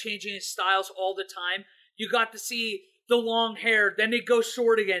life-changing styles all the time. You got to see the long hair, then it goes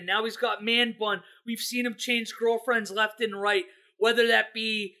short again. Now he's got man bun. We've seen him change girlfriends left and right, whether that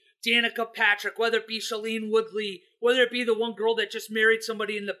be Danica Patrick, whether it be Shailene Woodley, whether it be the one girl that just married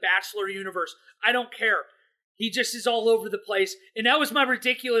somebody in the Bachelor universe. I don't care. He just is all over the place. And that was my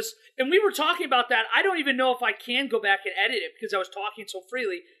ridiculous. And we were talking about that. I don't even know if I can go back and edit it because I was talking so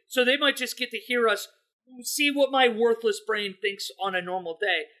freely. So they might just get to hear us see what my worthless brain thinks on a normal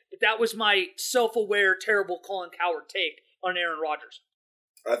day. But that was my self-aware, terrible Colin Cowherd take on Aaron Rodgers.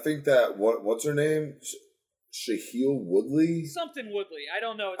 I think that, what's her name? Shailene Woodley? Something Woodley. I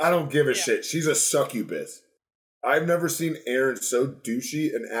don't know. I don't give a shit. She's a succubus. I've never seen Aaron so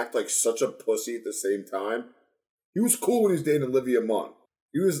douchey and act like such a pussy at the same time. He was cool when he was dating Olivia Munn.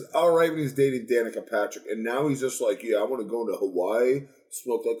 He was alright when he was dating Danica Patrick. And now he's just like, yeah, I want to go to Hawaii,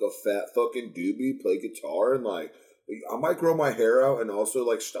 smoke like a fat fucking doobie, play guitar, and like, I might grow my hair out and also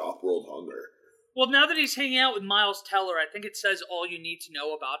like stop world hunger. Well, now that he's hanging out with Miles Teller, I think it says all you need to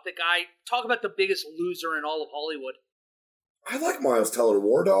know about the guy. Talk about the biggest loser in all of Hollywood. I like Miles Teller.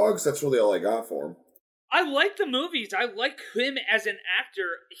 War Dogs, that's really all I got for him. I like the movies. I like him as an actor.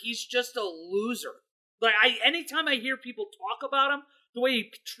 He's just a loser. Like, anytime I hear people talk about him, the way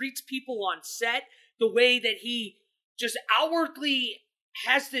he treats people on set, the way that he just outwardly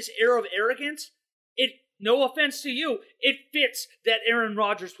has this air of arrogance, no offense to you, it fits that Aaron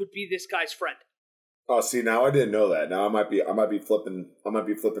Rodgers would be this guy's friend. Oh, see, now I didn't know that. Now I might be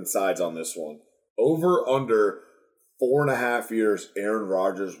flipping sides on this one. Over under 4.5 years, Aaron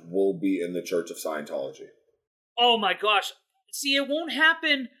Rodgers will be in the Church of Scientology. Oh my gosh. See, it won't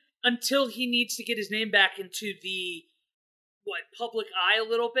happen until he needs to get his name back into the public eye a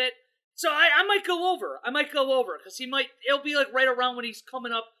little bit. So I might go over. Because it'll be like right around when he's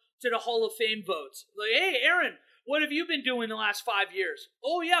coming up to the Hall of Fame votes. Like, hey, Aaron, what have you been doing the last 5 years?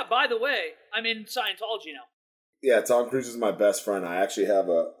 Oh, yeah, by the way, I'm in Scientology now. Yeah, Tom Cruise is my best friend. I actually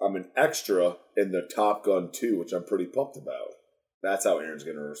I'm an extra in the Top Gun 2, which I'm pretty pumped about. That's how Aaron's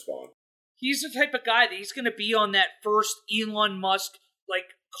going to respond. He's the type of guy that he's going to be on that first Elon Musk,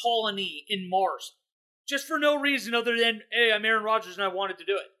 colony in Mars. Just for no reason other than, hey, I'm Aaron Rodgers and I wanted to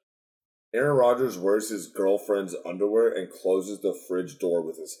do it. Aaron Rodgers wears his girlfriend's underwear and closes the fridge door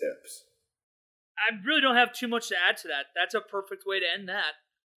with his hips. I really don't have too much to add to that. That's a perfect way to end that.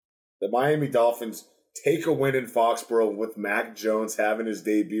 The Miami Dolphins take a win in Foxborough with Mac Jones having his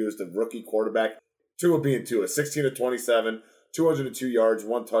debut as the rookie quarterback. Tua being Tua, 16-27, 202 yards,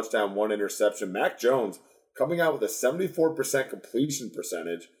 1 touchdown, 1 interception. Mac Jones coming out with a 74% completion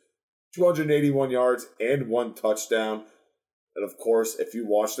percentage, 281 yards, and 1 touchdown. And of course, if you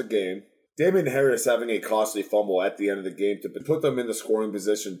watch the game, Damien Harris having a costly fumble at the end of the game to put them in the scoring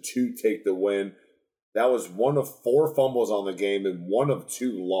position to take the win. That was 1 of 4 fumbles on the game and 1 of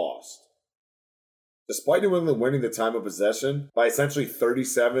 2 lost. Despite New England winning the time of possession by essentially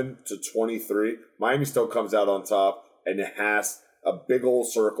 37-23, Miami still comes out on top, and a big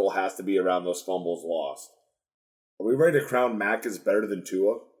old circle has to be around those fumbles lost. Are we ready to crown Mac as better than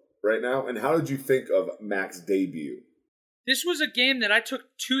Tua right now? And how did you think of Mac's debut? This was a game that I took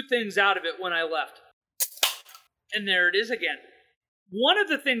 2 things out of it when I left. And there it is again. One of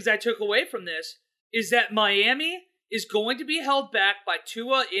the things I took away from this is that Miami is going to be held back by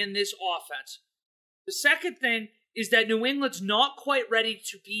Tua in this offense. The second thing is that New England's not quite ready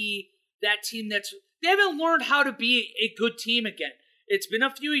to be that team they haven't learned how to be a good team again. It's been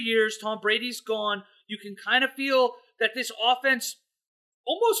a few years. Tom Brady's gone. You can kind of feel that this offense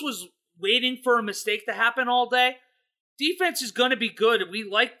almost was waiting for a mistake to happen all day. Defense is going to be good.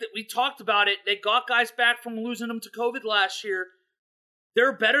 We talked about it. They got guys back from losing them to COVID last year.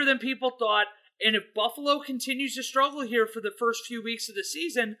 They're better than people thought. And if Buffalo continues to struggle here for the first few weeks of the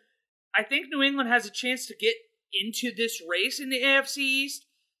season, I think New England has a chance to get into this race in the AFC East.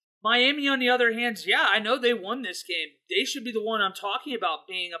 Miami, on the other hand, yeah, I know they won this game. They should be the one I'm talking about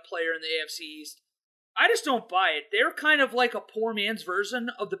being a player in the AFC East. I just don't buy it. They're kind of like a poor man's version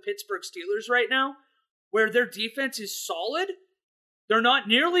of the Pittsburgh Steelers right now, where their defense is solid. They're not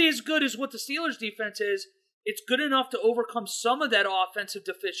nearly as good as what the Steelers' defense is. It's good enough to overcome some of that offensive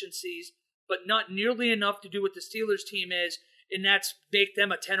deficiencies, but not nearly enough to do what the Steelers team is, and that's make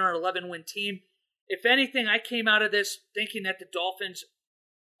them a 10 or 11 win team. If anything, I came out of this thinking that the Dolphins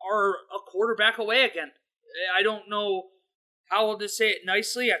are a quarterback away again. I don't know how to say it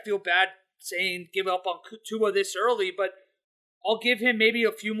nicely. I feel bad saying give up on Tua this early, but I'll give him maybe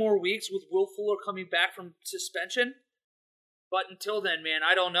a few more weeks with Will Fuller coming back from suspension. But until then, man,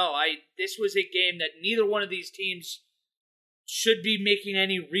 I don't know. This was a game that neither one of these teams should be making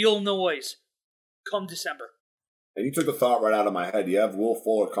any real noise come December. And you took the thought right out of my head. You have Will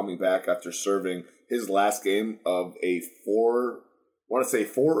Fuller coming back after serving his last game of a 4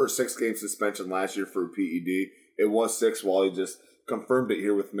 or 6 game suspension last year for a PED. It was 6. Wally just confirmed it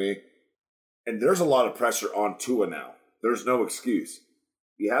here with me. And there's a lot of pressure on Tua now. There's no excuse.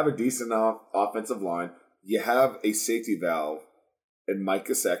 You have a decent offensive line. You have a safety valve and Mike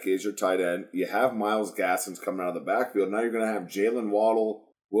Gesicki as your tight end. You have Myles Gaskin coming out of the backfield. Now you're going to have Jalen Waddle,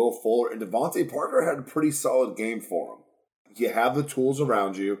 Will Fuller, and Devontae Parker had a pretty solid game for him. You have the tools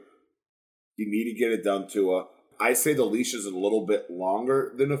around you. You need to get it done, Tua. I say the leash is a little bit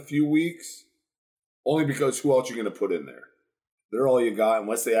longer than a few weeks, only because who else are you going to put in there? They're all you got,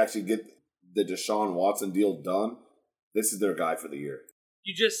 unless they actually get the Deshaun Watson deal done. This is their guy for the year.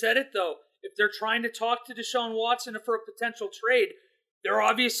 You just said it, though. If they're trying to talk to Deshaun Watson for a potential trade, they're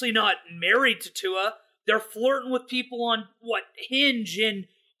obviously not married to Tua. They're flirting with people on, Hinge and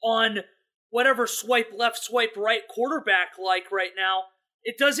on whatever swipe left, swipe right quarterback like right now.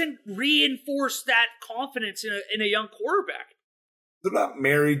 It doesn't reinforce that confidence in a young quarterback. They're not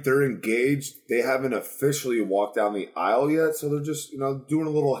married. They're engaged. They haven't officially walked down the aisle yet, so they're just doing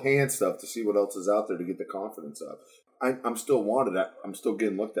a little hand stuff to see what else is out there to get the confidence up. I'm still wanted. I'm still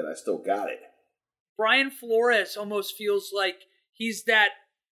getting looked at. I still got it. Brian Flores almost feels like he's that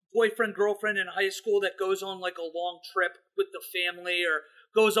boyfriend-girlfriend in high school that goes on like a long trip with the family or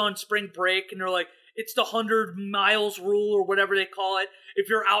goes on spring break and they're like, it's the 100 miles rule or whatever they call it. If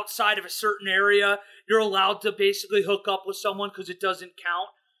you're outside of a certain area, you're allowed to basically hook up with someone because it doesn't count.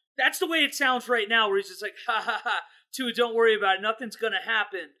 That's the way it sounds right now, where he's just like, ha ha ha, Tua, don't worry about it. Nothing's going to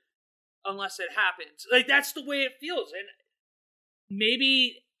happen unless it happens. Like, that's the way it feels.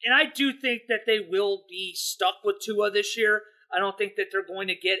 And I do think that they will be stuck with Tua this year. I don't think that they're going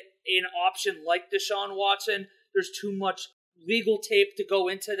to get an option like Deshaun Watson. There's too much legal tape to go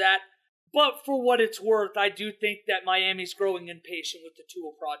into that. But for what it's worth, I do think that Miami's growing impatient with the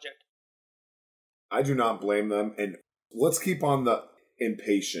Tua project. I do not blame them. And let's keep on the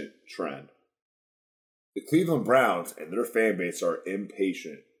impatient trend. The Cleveland Browns and their fan base are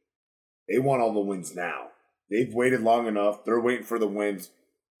impatient. They want all the wins now. They've waited long enough. They're waiting for the wins.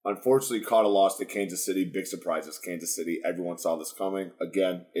 Unfortunately, caught a loss to Kansas City. Big surprise, it's Kansas City. Everyone saw this coming.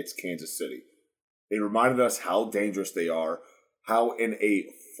 Again, it's Kansas City. They reminded us how dangerous they are, how in a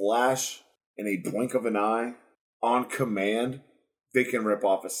flash, in a blink of an eye, on command, they can rip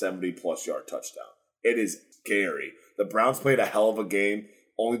off a 70-plus yard touchdown. It is scary. The Browns played a hell of a game,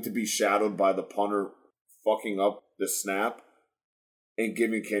 only to be shadowed by the punter fucking up the snap and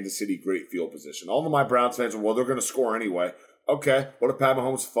giving Kansas City great field position. All of my Browns fans are, well, they're going to score anyway. Okay, what if Pat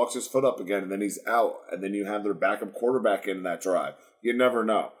Mahomes fucks his foot up again and then he's out and then you have their backup quarterback in that drive? You never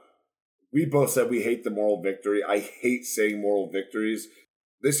know. We both said we hate the moral victory. I hate saying moral victories.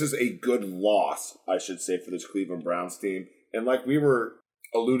 This is a good loss, I should say, for this Cleveland Browns team. And like we were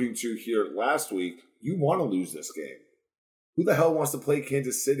alluding to here last week, you want to lose this game. Who the hell wants to play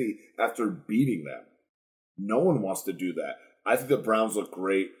Kansas City after beating them? No one wants to do that. I think the Browns look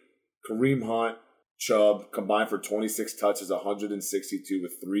great. Kareem Hunt, Chubb combined for 26 touches, 162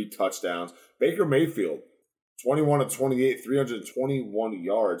 with 3 touchdowns. Baker Mayfield, 21 of 28, 321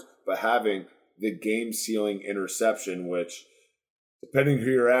 yards, but having the game-sealing interception, which, depending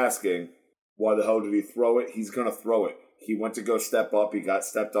who you're asking, why the hell did he throw it? He's going to throw it. He went to go step up. He got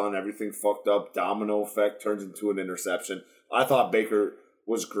stepped on. Everything fucked up. Domino effect turns into an interception. I thought Baker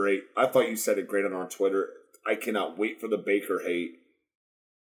was great. I thought you said it great on our Twitter. I cannot wait for the Baker hate.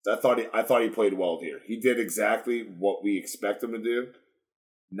 I thought he played well here. He did exactly what we expect him to do.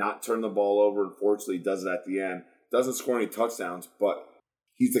 Not turn the ball over. Unfortunately, he does it at the end. Doesn't score any touchdowns, but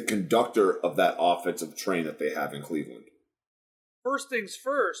he's the conductor of that offensive train that they have in Cleveland. First things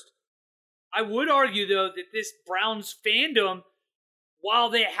first, I would argue, though, that this Browns fandom, while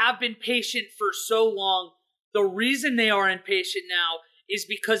they have been patient for so long, the reason they are impatient now is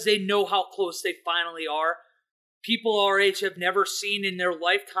because they know how close they finally are. People our age have never seen in their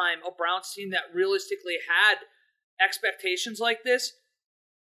lifetime a Browns team that realistically had expectations like this.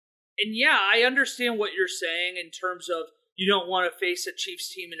 And yeah, I understand what you're saying in terms of you don't want to face a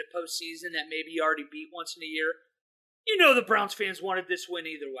Chiefs team in a postseason that maybe you already beat once in a year. You know the Browns fans wanted this win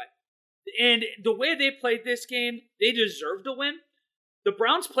either way. And the way they played this game, they deserved to win. The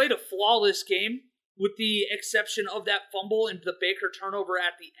Browns played a flawless game with the exception of that fumble and the Baker turnover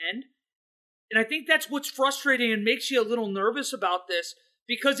at the end. And I think that's what's frustrating and makes you a little nervous about this,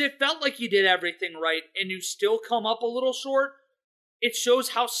 because it felt like you did everything right and you still come up a little short. It shows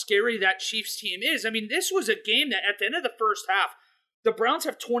how scary that Chiefs team is. I mean, this was a game that at the end of the first half, the Browns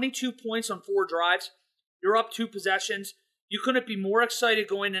have 22 points on 4 drives. You're up 2 possessions. You couldn't be more excited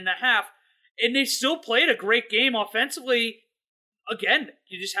going into half. And they still played a great game offensively. Again,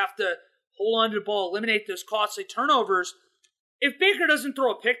 you just have to hold on to the ball, eliminate those costly turnovers. If Baker doesn't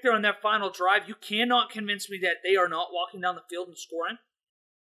throw a pick there on that final drive, you cannot convince me that they are not walking down the field and scoring.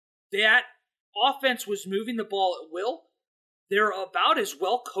 That offense was moving the ball at will. They're about as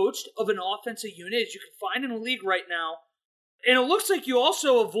well coached of an offensive unit as you can find in the league right now. And it looks like you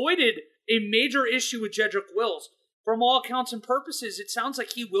also avoided a major issue with Jedrick Wills. From all accounts and purposes, it sounds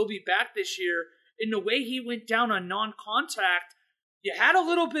like he will be back this year. In the way he went down on non-contact, you had a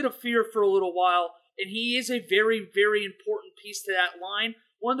little bit of fear for a little while, and he is a very, very important piece to that line.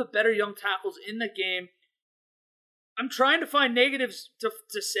 One of the better young tackles in the game. I'm trying to find negatives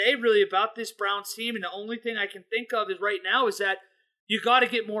to say really about this Browns team, and the only thing I can think of is right now is that you got to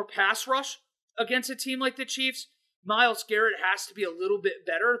get more pass rush against a team like the Chiefs. Myles Garrett has to be a little bit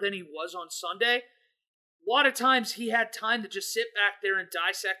better than he was on Sunday. A lot of times he had time to just sit back there and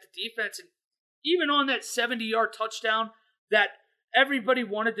dissect the defense, and even on that 70-yard touchdown that everybody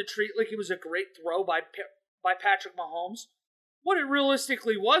wanted to treat like it was a great throw by Patrick Mahomes. What it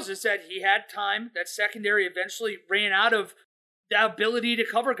realistically was is that he had time. That secondary eventually ran out of the ability to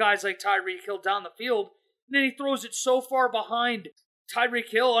cover guys like Tyreek Hill down the field. And then he throws it so far behind Tyreek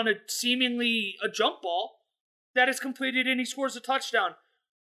Hill on a seemingly a jump ball that is completed and he scores a touchdown.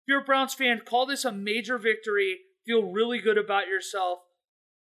 If you're a Browns fan, call this a major victory. Feel really good about yourself.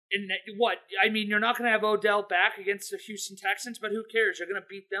 And what? I mean, you're not going to have Odell back against the Houston Texans, but who cares? You're going to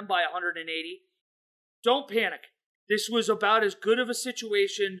beat them by 180. Don't panic. This was about as good of a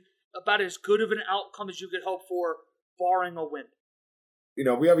situation, about as good of an outcome as you could hope for, barring a win. You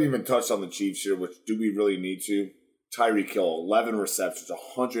know, we haven't even touched on the Chiefs here, which do we really need to? Tyreek Hill, 11 receptions,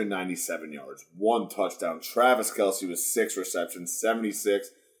 197 yards, 1 touchdown. Travis Kelce was 6 receptions, 76,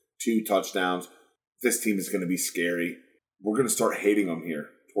 2 touchdowns. This team is going to be scary. We're going to start hating them here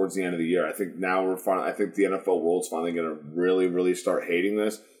towards the end of the year. I think I think the NFL world's finally going to really, really start hating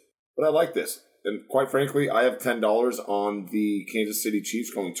this. But I like this. And quite frankly, I have $10 on the Kansas City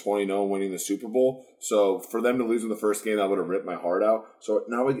Chiefs going 20-0 winning the Super Bowl. So for them to lose in the first game, I would have ripped my heart out. So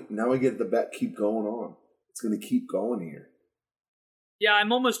now I get the bet keep going on. It's going to keep going here. Yeah,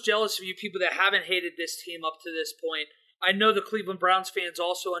 I'm almost jealous of you people that haven't hated this team up to this point. I know the Cleveland Browns fans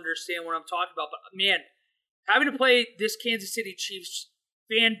also understand what I'm talking about. But man, having to play this Kansas City Chiefs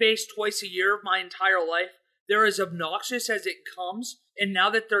fan base twice a year my entire life, they're as obnoxious as it comes. And now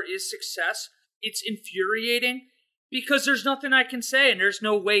that there is success, it's infuriating because there's nothing I can say and there's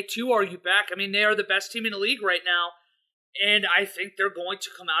no way to argue back. I mean, they are the best team in the league right now, and I think they're going to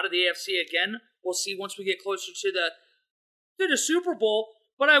come out of the AFC again. We'll see once we get closer to the Super Bowl.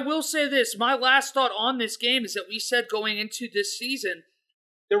 But I will say this, my last thought on this game is that we said going into this season,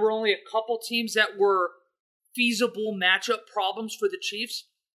 there were only a couple teams that were feasible matchup problems for the Chiefs.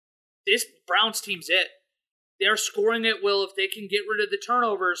 This Browns team's it. They're scoring at will. If they can get rid of the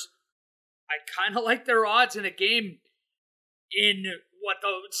turnovers, I kind of like their odds in a game in,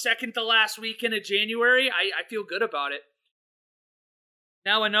 the second to last weekend of January. I feel good about it.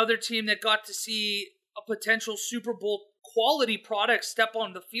 Now another team that got to see a potential Super Bowl quality product step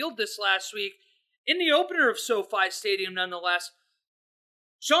on the field this last week in the opener of SoFi Stadium nonetheless.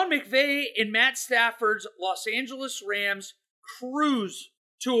 Sean McVay and Matt Stafford's Los Angeles Rams cruise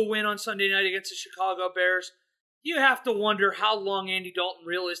to a win on Sunday night against the Chicago Bears. You have to wonder how long Andy Dalton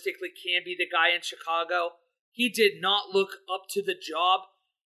realistically can be the guy in Chicago. He did not look up to the job.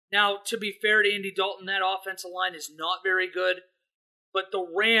 Now, to be fair to Andy Dalton, that offensive line is not very good. But the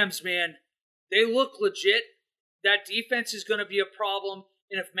Rams, man, they look legit. That defense is going to be a problem.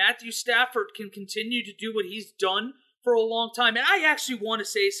 And if Matthew Stafford can continue to do what he's done for a long time, and I actually want to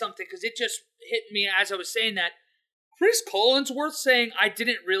say something because it just hit me as I was saying that. Chris Collinsworth saying, I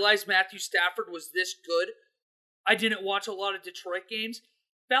didn't realize Matthew Stafford was this good. I didn't watch a lot of Detroit games.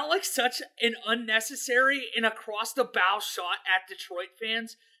 Felt like such an unnecessary and across-the-bow shot at Detroit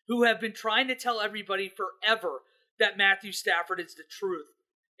fans who have been trying to tell everybody forever that Matthew Stafford is the truth.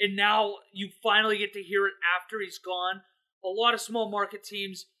 And now you finally get to hear it after he's gone. A lot of small market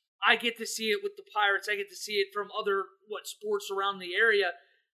teams, I get to see it with the Pirates. I get to see it from other sports around the area.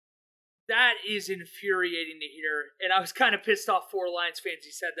 That is infuriating to hear. And I was kind of pissed off for Lions fans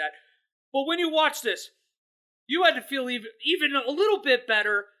he said that. But when you watch this, you had to feel even a little bit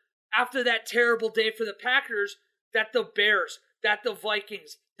better after that terrible day for the Packers that the Bears, that the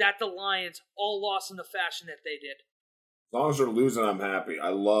Vikings, that the Lions all lost in the fashion that they did. As long as they're losing, I'm happy.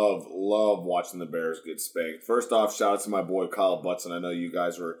 I love watching the Bears get spanked. First off, shout out to my boy Kyle Butson. I know you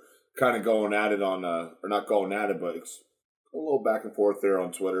guys were kind of going at it on, or not going at it, but it's a little back and forth there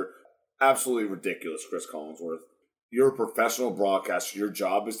on Twitter. Absolutely ridiculous, Chris Collinsworth. You're a professional broadcaster. Your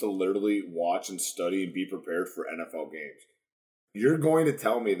job is to literally watch and study and be prepared for NFL games. You're going to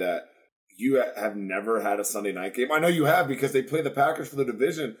tell me that you have never had a Sunday night game? I know you have because they played the Packers for the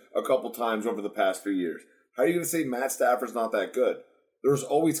division a couple times over the past few years. How are you going to say Matt Stafford's not that good? There's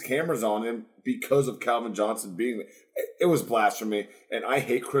always cameras on him because of Calvin Johnson being there. It was blasphemy, and I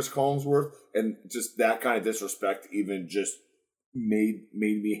hate Chris Collinsworth, and just that kind of disrespect even just made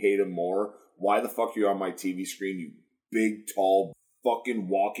me hate him more. Why the fuck are you on my TV screen, you big, tall, fucking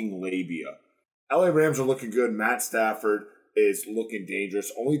walking labia? LA Rams are looking good. Matt Stafford is looking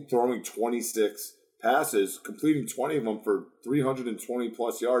dangerous, only throwing 26 passes, completing 20 of them for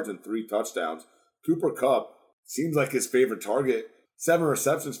 320-plus yards and 3 touchdowns. Cooper Kupp seems like his favorite target. 7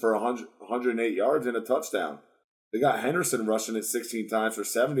 receptions for 108 yards and a touchdown. They got Henderson rushing it 16 times for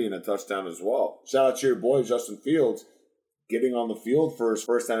 70 and a touchdown as well. Shout out to your boy, Justin Fields, getting on the field for his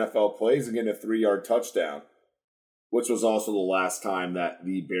first NFL plays and getting a 3-yard touchdown, which was also the last time that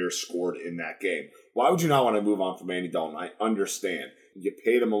the Bears scored in that game. Why would you not want to move on from Andy Dalton? I understand. You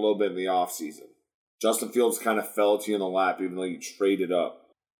paid him a little bit in the offseason. Justin Fields kind of fell to you in the lap even though you traded up.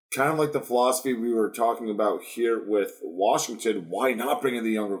 Kind of like the philosophy we were talking about here with Washington. Why not bring in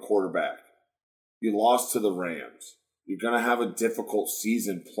the younger quarterback? You lost to the Rams. You're going to have a difficult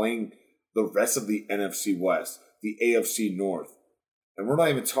season playing the rest of the NFC West, the AFC North. And we're not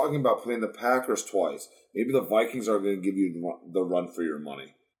even talking about playing the Packers twice. Maybe the Vikings are going to give you the run for your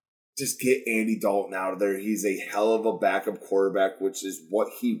money. Just get Andy Dalton out of there. He's a hell of a backup quarterback, which is what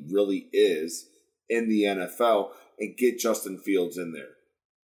he really is in the NFL, and get Justin Fields in there.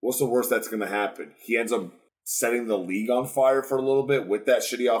 What's the worst that's going to happen? He ends up setting the league on fire for a little bit with that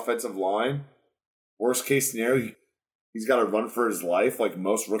shitty offensive line. Worst case scenario, He's got to run for his life like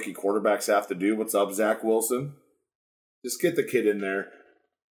most rookie quarterbacks have to do. What's up, Zach Wilson? Just get the kid in there.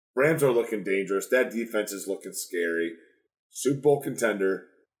 Rams are looking dangerous. That defense is looking scary. Super Bowl contender.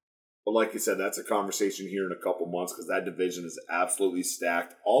 But like you said, that's a conversation here in a couple months because that division is absolutely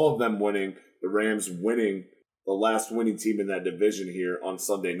stacked. All of them winning. The Rams winning, the last winning team in that division here on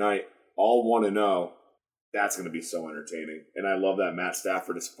Sunday night. All 1-0. That's going to be so entertaining. And I love that Matt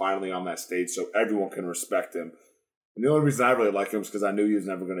Stafford is finally on that stage so everyone can respect him. And the only reason I really like him is because I knew he was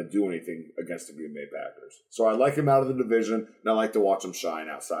never going to do anything against the Green Bay Packers. So I like him out of the division, and I like to watch him shine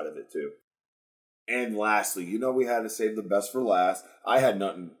outside of it too. And lastly, we had to save the best for last. I had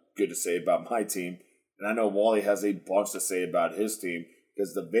nothing good to say about my team, and I know Wally has a bunch to say about his team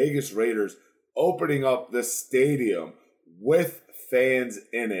because the Vegas Raiders opening up this stadium with fans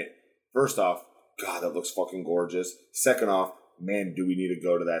in it. First off, God, that looks fucking gorgeous. Second off, man, do we need to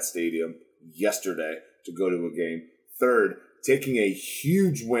go to that stadium yesterday to go to a game. Third, taking a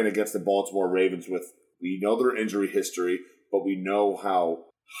huge win against the Baltimore Ravens we know their injury history, but we know how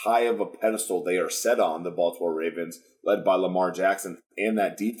high of a pedestal they are set on, the Baltimore Ravens, led by Lamar Jackson, and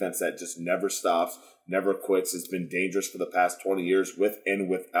that defense that just never stops, never quits, has been dangerous for the past 20 years with and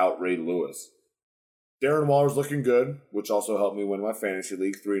without Ray Lewis. Darren Waller's looking good, which also helped me win my fantasy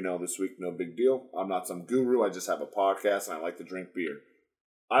league 3-0 this week. No big deal. I'm not some guru. I just have a podcast, and I like to drink beer.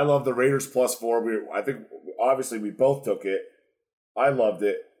 I love the Raiders +4. I think, obviously, we both took it. I loved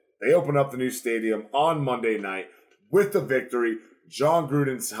it. They opened up the new stadium on Monday night with the victory. John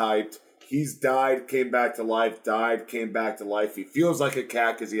Gruden's hyped. He's died, came back to life, died, came back to life. He feels like a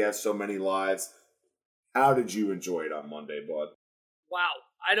cat because he has so many lives. How did you enjoy it on Monday, bud? Wow.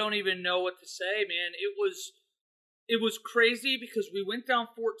 I don't even know what to say, man. It was crazy because we went down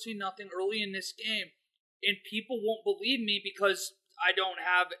 14-0 early in this game, and people won't believe me because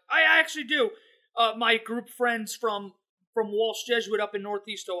I actually do. My group friends from Walsh Jesuit up in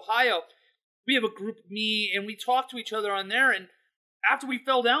Northeast Ohio, we have a group, me, and we talk to each other on there, and after we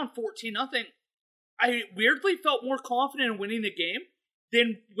fell down 14-0, I weirdly felt more confident in winning the game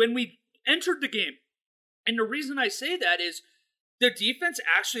than when we entered the game. And the reason I say that is the defense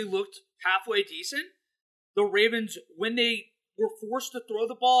actually looked halfway decent. The Ravens, when they were forced to throw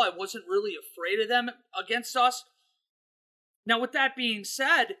the ball, I wasn't really afraid of them against us. Now, with that being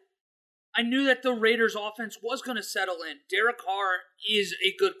said, I knew that the Raiders' offense was going to settle in. Derek Carr is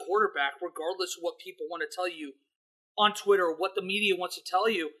a good quarterback, regardless of what people want to tell you on Twitter or what the media wants to tell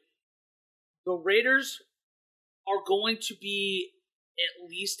you. The Raiders are going to be at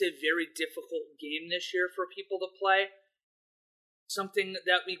least a very difficult game this year for people to play. Something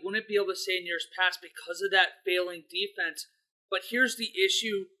that we wouldn't be able to say in years past because of that failing defense. But here's the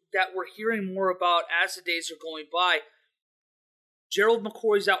issue that we're hearing more about as the days are going by. Gerald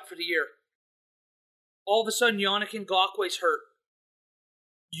McCoy's out for the year. All of a sudden, Yannick Ngakoue's hurt.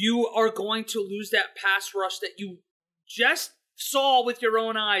 You are going to lose that pass rush that you just saw with your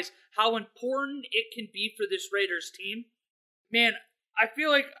own eyes, how important it can be for this Raiders team. Man, I feel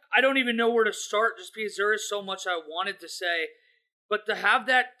like I don't even know where to start just because there is so much I wanted to say. But to have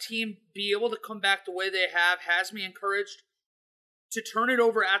that team be able to come back the way they have has me encouraged. To turn it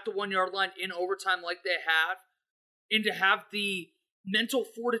over at the 1 yard line in overtime like they have, and to have the mental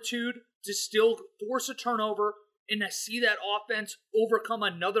fortitude to still force a turnover and to see that offense overcome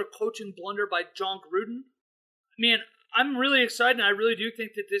another coaching blunder by John Gruden. Man, I'm really excited, and I really do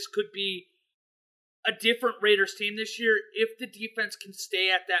think that this could be a different Raiders team this year if the defense can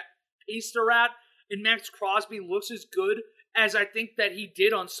stay at that pace they're at, and Max Crosby looks as good as I think that he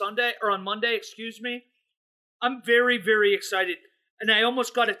did on Monday. I'm very, very excited, and I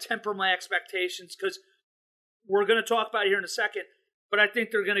almost got to temper my expectations because we're going to talk about it here in a second, but I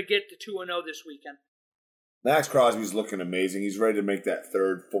think they're going to get to 2-0 this weekend. Max Crosby's looking amazing. He's ready to make that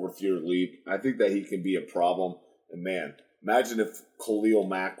third, fourth-year leap. I think that he can be a problem. And, man, imagine if Khalil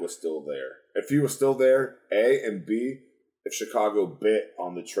Mack was still there. If he was still there, A, and B, if Chicago bit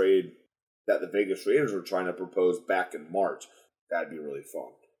on the trade that the Vegas Raiders were trying to propose back in March, that'd be really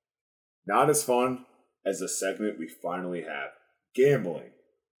fun. Not as fun as the segment we finally have. Gambling.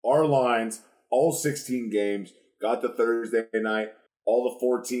 Our lines, all 16 games, got the Thursday night, all the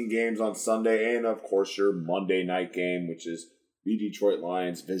 14 games on Sunday, and of course your Monday night game, which is the Detroit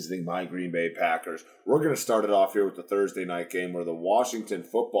Lions visiting my Green Bay Packers. We're going to start it off here with the Thursday night game where the Washington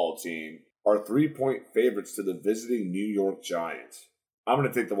football team are 3-point favorites to the visiting New York Giants. I'm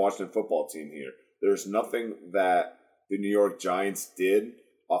going to take the Washington football team here. There's nothing that the New York Giants did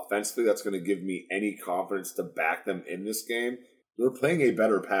offensively that's going to give me any confidence to back them in this game. They're playing a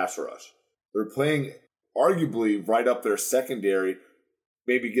better pass rush. They're playing arguably right up their secondary,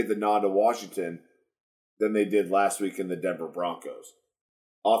 maybe give the nod to Washington, than they did last week in the Denver Broncos.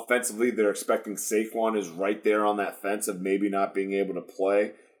 Offensively, they're expecting Saquon is right there on that fence of maybe not being able to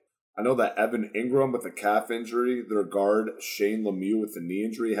play. I know that Evan Ingram with a calf injury, their guard Shane Lemieux with a knee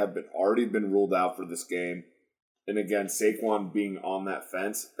injury have already been ruled out for this game. And again, Saquon being on that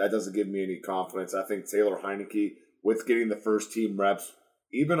fence, that doesn't give me any confidence. I think Taylor Heineke, with getting the first team reps,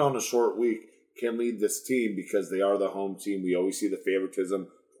 even on a short week, can lead this team because they are the home team. We always see the favoritism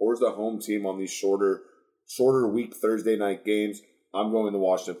towards the home team on these shorter week Thursday night games. I'm going the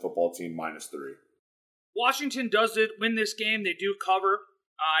Washington football team -3. Washington does win this game. They do cover.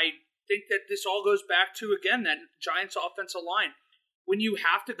 I think that this all goes back to, again, that Giants offensive line. When you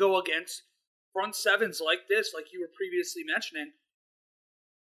have to go against front sevens like this, like you were previously mentioning,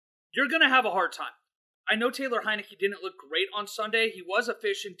 you're going to have a hard time. I know Taylor Heineke didn't look great on Sunday. He was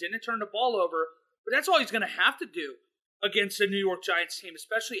efficient, didn't turn the ball over, but that's all he's going to have to do against the New York Giants team,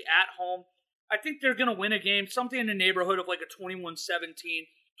 especially at home. I think they're going to win a game, something in the neighborhood of like a 21-17,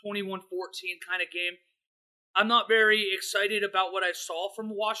 21-14 kind of game. I'm not very excited about what I saw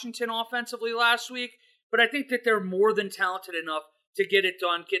from Washington offensively last week, but I think that they're more than talented enough to get it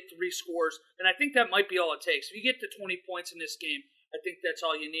done, get 3 scores, and I think that might be all it takes. If you get to 20 points in this game, I think that's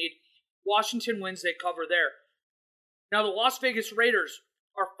all you need. Washington wins, they cover there. Now the Las Vegas Raiders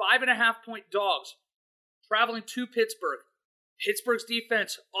are 5.5-point dogs, traveling to Pittsburgh. Pittsburgh's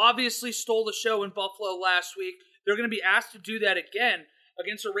defense obviously stole the show in Buffalo last week. They're going to be asked to do that again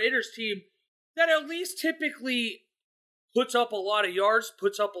against a Raiders team that at least typically puts up a lot of yards,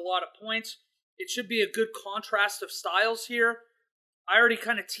 puts up a lot of points. It should be a good contrast of styles here. I already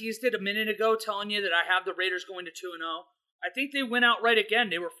kind of teased it a minute ago, telling you that I have the Raiders going to 2-0. I think they went outright again.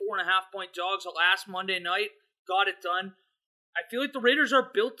 They were 4.5-point dogs last Monday night, got it done. I feel like the Raiders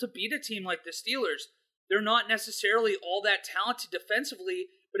are built to beat a team like the Steelers. They're not necessarily all that talented defensively,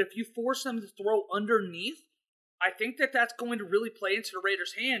 but if you force them to throw underneath, I think that that's going to really play into the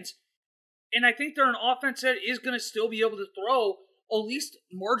Raiders' hands. And I think they're an offense that is going to still be able to throw at least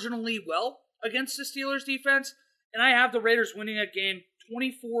marginally well against the Steelers' defense. And I have the Raiders winning a game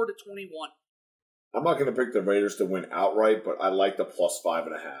 24-21. I'm not going to pick the Raiders to win outright, but I like the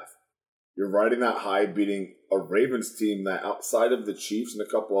 +5.5. You're riding that high, beating a Ravens team that outside of the Chiefs and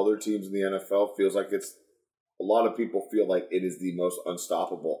a couple other teams in the NFL feels like it's a lot of people feel like it is the most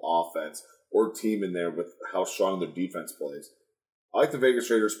unstoppable offense or team in there with how strong their defense plays. I like the Vegas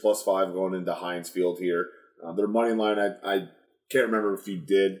Raiders +5 going into Heinz Field here. Their money line, I can't remember if you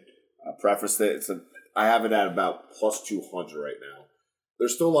did preface it. I have it at about +200 right now.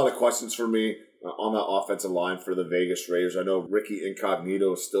 There's still a lot of questions for me on that offensive line for the Vegas Raiders. I know Ricky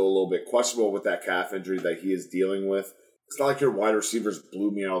Incognito is still a little bit questionable with that calf injury that he is dealing with. It's not like your wide receivers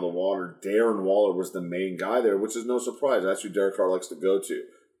blew me out of the water. Darren Waller was the main guy there, which is no surprise. That's who Derek Carr likes to go to.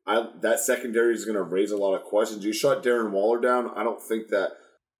 That secondary is going to raise a lot of questions. You shut Darren Waller down, I don't think that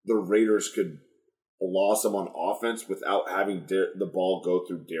the Raiders could blossom on offense without having the ball go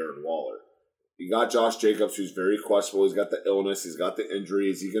through Darren Waller. You got Josh Jacobs, who's very questionable. He's got the illness. He's got the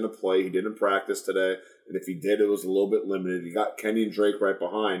injury. Is he going to play? He didn't practice today. And if he did, it was a little bit limited. You got Kenny and Drake right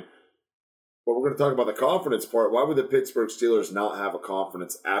behind. But we're going to talk about the confidence part. Why would the Pittsburgh Steelers not have a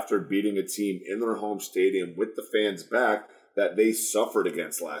confidence after beating a team in their home stadium with the fans back that they suffered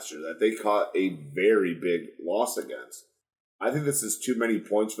against last year, that they caught a very big loss against? I think this is too many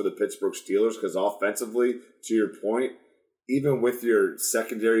points for the Pittsburgh Steelers because offensively, to your point, even with your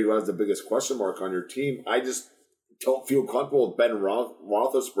secondary who has the biggest question mark on your team, I just don't feel comfortable with Ben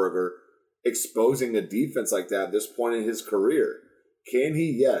Roethlisberger exposing a defense like that at this point in his career. Can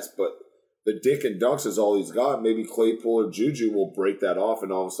he? Yes, but the dick and dunks is all he's got. Maybe Claypool or Juju will break that off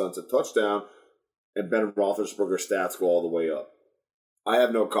and all of a sudden it's a touchdown and Ben Roethlisberger's stats go all the way up. I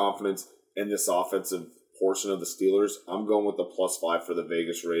have no confidence in this offensive portion of the Steelers. I'm going with the +5 for the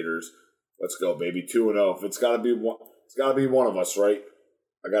Vegas Raiders. Let's go, baby. 2-0. If it's got to be one, it's got to be one of us, right?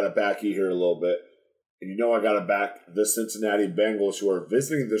 I got to back you here a little bit. And you know I got to back the Cincinnati Bengals, who are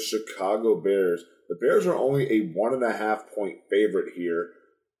visiting the Chicago Bears. The Bears are only a 1.5-point favorite here.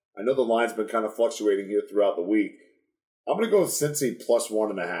 I know the line's been kind of fluctuating here throughout the week. I'm going to go with Cincy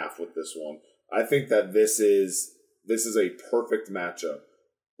 +1.5 with this one. I think that this is a perfect matchup.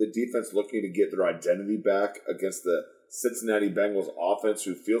 The defense looking to get their identity back against the Cincinnati Bengals offense,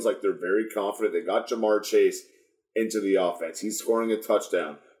 who feels like they're very confident. They got Jamar Chase into the offense. He's scoring a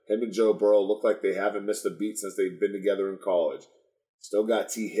touchdown. Him and Joe Burrow look like they haven't missed a beat since they've been together in college. Still got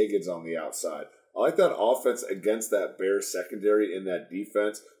T. Higgins on the outside. I like that offense against that Bears secondary in that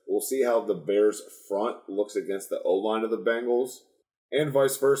defense. We'll see how the Bears front looks against the O-line of the Bengals and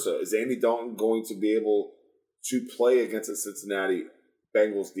vice versa. Is Andy Dalton going to be able to play against a Cincinnati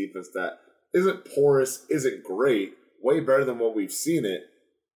Bengals defense that isn't porous, isn't great, way better than what we've seen it.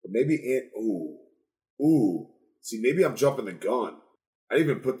 But maybe see, maybe I'm jumping the gun. I didn't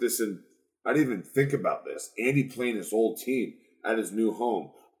even put this in. I didn't even think about this. Andy playing his old team at his new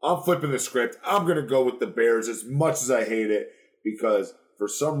home. I'm flipping the script. I'm going to go with the Bears as much as I hate it, because for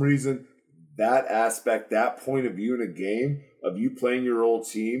some reason, that aspect, that point of view in a game of you playing your old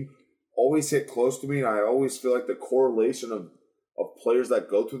team always hit close to me. And I always feel like the correlation of players that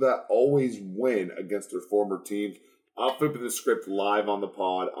go through that always win against their former teams. I'm flipping the script live on the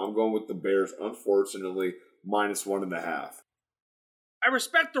pod. I'm going with the Bears, unfortunately, -1.5. I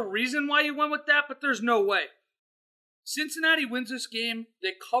respect the reason why you went with that, but there's no way. Cincinnati wins this game.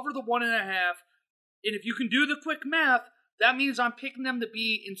 They cover the 1.5. And if you can do the quick math, that means I'm picking them to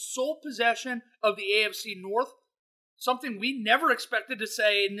be in sole possession of the AFC North. Something we never expected to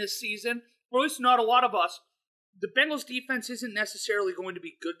say in this season, or at least not a lot of us. The Bengals defense isn't necessarily going to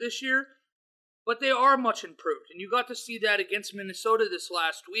be good this year, but they are much improved. And you got to see that against Minnesota this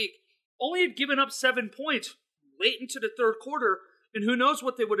last week. Only had given up 7 points late into the third quarter, and who knows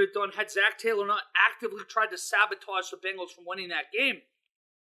what they would have done had Zach Taylor not actively tried to sabotage the Bengals from winning that game.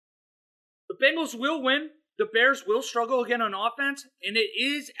 The Bengals will win. The Bears will struggle again on offense, and it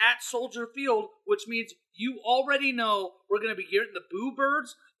is at Soldier Field, which means you already know we're going to be getting the Boo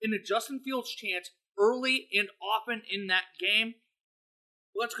Birds and the Justin Fields chants early and often in that game.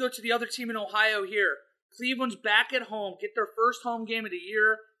 Let's go to the other team in Ohio here. Cleveland's back at home, get their first home game of the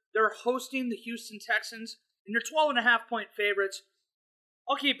year. They're hosting the Houston Texans, and they're 12.5-point favorites.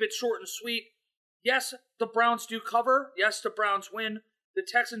 I'll keep it short and sweet. Yes, the Browns do cover. Yes, the Browns win. The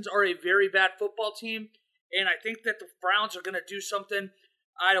Texans are a very bad football team, and I think that the Browns are going to do something,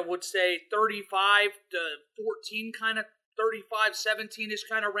 I would say 35-14 kind of, 35-17-ish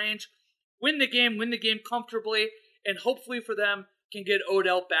kind of range. Win the game comfortably, and hopefully for them, can get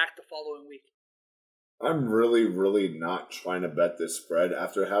Odell back the following week. I'm really, really not trying to bet this spread.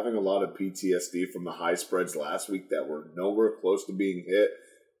 After having a lot of PTSD from the high spreads last week that were nowhere close to being hit,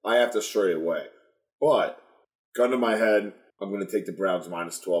 I have to stray away. But, gun to my head, I'm going to take the Browns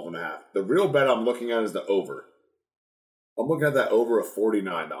 -12.5. The real bet I'm looking at is the over. I'm looking at that over of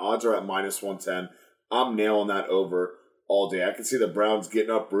 49. The odds are at -110. I'm nailing that over all day. I can see the Browns getting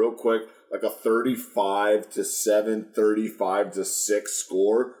up real quick, like a 35-7, 35-6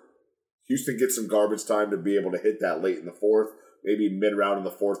 score. Houston gets some garbage time to be able to hit that late in the fourth, maybe mid-round in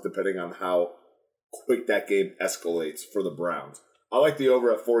the fourth, depending on how quick that game escalates for the Browns. I like the over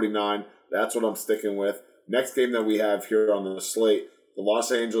at 49. That's what I'm sticking with. Next game that we have here on the slate, the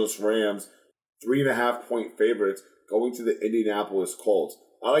Los Angeles Rams, 3.5-point favorites going to the Indianapolis Colts.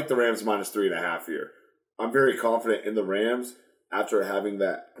 I like the Rams -3.5 here. I'm very confident in the Rams after having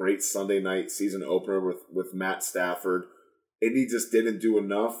that great Sunday night season opener with Matt Stafford. Indy just didn't do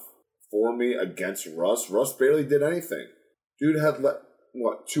enough for me against Russ. Russ barely did anything. Dude had,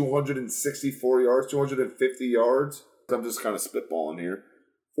 264 yards, 250 yards? I'm just kind of spitballing here.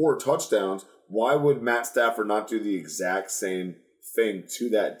 4 touchdowns. Why would Matt Stafford not do the exact same thing to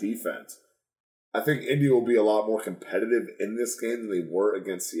that defense? I think Indy will be a lot more competitive in this game than they were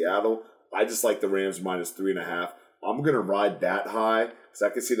against Seattle. I just like the Rams -3.5. I'm going to ride that high because I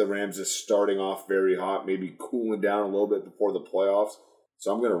can see the Rams just starting off very hot, maybe cooling down a little bit before the playoffs.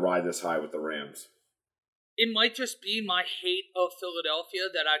 So I'm going to ride this high with the Rams. It might just be my hate of Philadelphia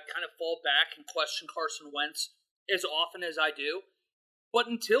that I kind of fall back and question Carson Wentz as often as I do. But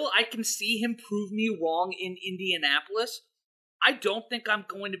until I can see him prove me wrong in Indianapolis, I don't think I'm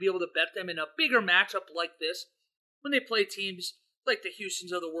going to be able to bet them in a bigger matchup like this. When they play teams like the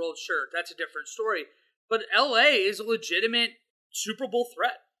Houstons of the world, sure, that's a different story. But LA is a legitimate Super Bowl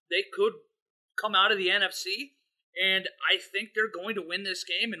threat. They could come out of the NFC, and I think they're going to win this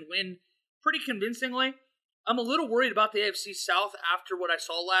game and win pretty convincingly. I'm a little worried about the AFC South after what I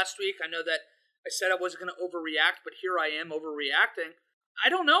saw last week. I know that I said I wasn't going to overreact, but here I am overreacting. I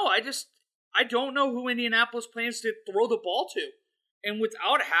don't know. I don't know who Indianapolis plans to throw the ball to. And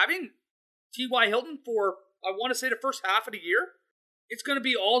without having T.Y. Hilton for, I want to say, the first half of the year, it's going to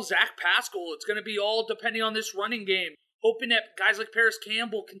be all Zach Pascal. It's going to be all depending on this running game, hoping that guys like Paris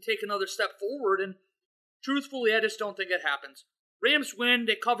Campbell can take another step forward. And truthfully, I just don't think it happens. Rams win.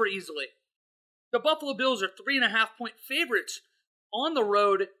 They cover easily. The Buffalo Bills are 3.5-point favorites on the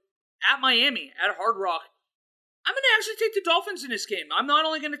road at Miami, at Hard Rock. I'm going to actually take the Dolphins in this game. I'm not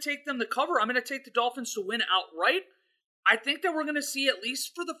only going to take them to cover, I'm going to take the Dolphins to win outright. I think that we're going to see, at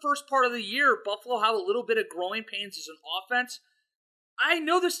least for the first part of the year, Buffalo have a little bit of growing pains as an offense. I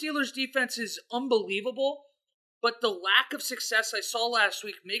know the Steelers' defense is unbelievable, but the lack of success I saw last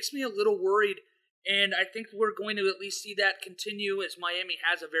week makes me a little worried And I think we're going to at least see that continue as Miami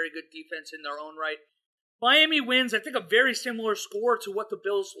has a very good defense in their own right. Miami wins, I think, a very similar score to what the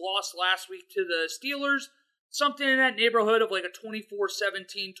Bills lost last week to the Steelers. Something in that neighborhood of like a 24-17,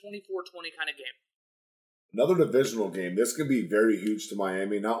 24-20 kind of game. Another divisional game. This can be very huge to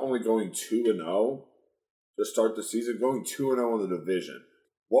Miami, not only going 2-0 to start the season, going 2-0 in the division.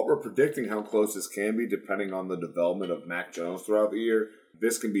 What we're predicting how close this can be, depending on the development of Mac Jones throughout the year,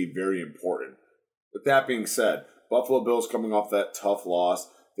 this can be very important. With that being said, Buffalo Bills coming off that tough loss,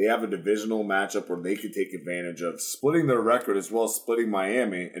 they have a divisional matchup where they could take advantage of splitting their record as well as splitting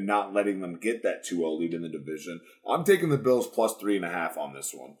Miami and not letting them get that 2-0 lead in the division. I'm taking the Bills plus 3.5 on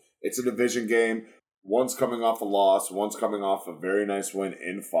this one. It's a division game. One's coming off a loss. One's coming off a very nice win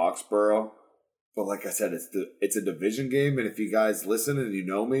in Foxborough. But like I said, it's a division game, and if you guys listen and you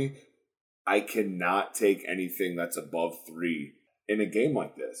know me, I cannot take anything that's above 3 in a game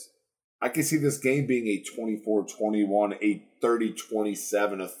like this. I can see this game being a 24-21, a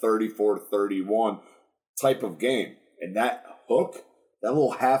 30-27, a 34-31 type of game. And that hook, that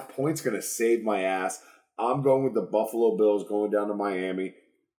little half point's going to save my ass. I'm going with the Buffalo Bills going down to Miami,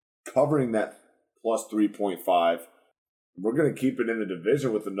 covering that plus 3.5. We're going to keep it in the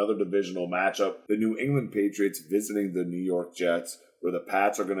division with another divisional matchup. The New England Patriots visiting the New York Jets, where the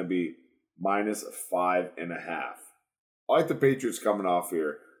Pats are going to be minus 5.5. I like the Patriots coming off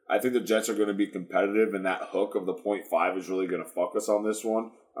here. I think the Jets are going to be competitive, and that hook of the 0.5 is really going to fuck us on this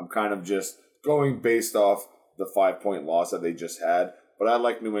one. I'm kind of just going based off the 5-point loss that they just had, but I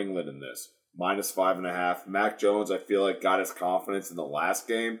like New England in this. Minus 5.5. Mac Jones, I feel like, got his confidence in the last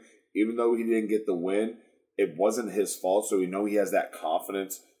game. Even though he didn't get the win, it wasn't his fault, so we know he has that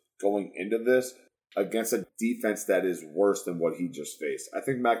confidence going into this against a defense that is worse than what he just faced. I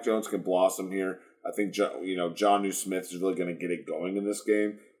think Mac Jones can blossom here. I think Jonnu Smith is really going to get it going in this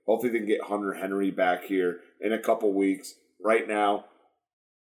game. Hopefully they can get Hunter Henry back here in a couple weeks. Right now,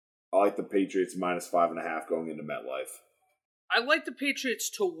 I like the Patriots minus 5.5 going into MetLife. I like the Patriots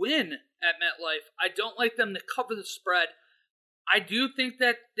to win at MetLife. I don't like them to cover the spread. I do think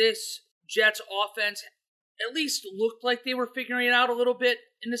that this Jets offense at least looked like they were figuring it out a little bit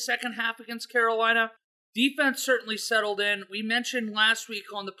in the second half against Carolina. Defense certainly settled in. We mentioned last week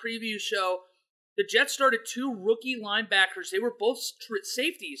on the preview show, the Jets started 2 rookie linebackers. They were both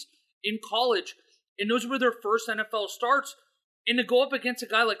safeties in college, and those were their first NFL starts. And to go up against a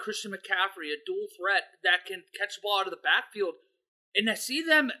guy like Christian McCaffrey, a dual threat that can catch the ball out of the backfield, and to see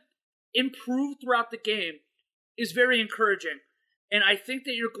them improve throughout the game is very encouraging. And I think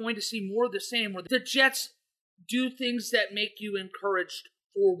that you're going to see more of the same, where the Jets do things that make you encouraged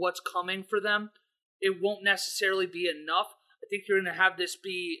for what's coming for them. It won't necessarily be enough. I think you're going to have this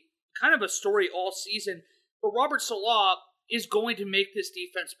be kind of a story all season. But Robert Saleh is going to make this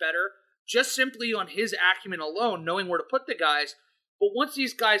defense better, just simply on his acumen alone, knowing where to put the guys. But once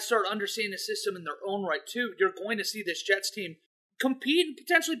these guys start understanding the system in their own right too, you're going to see this Jets team compete and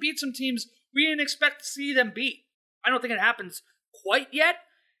potentially beat some teams we didn't expect to see them beat. I don't think it happens quite yet,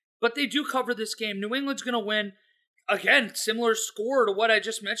 but they do cover this game. New England's going to win. Again, similar score to what I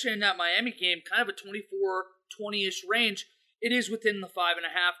just mentioned in that Miami game, kind of a 24-20-ish range. It is within the 5.5,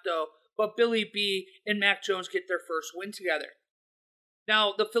 though, but Billy B and Mac Jones get their first win together.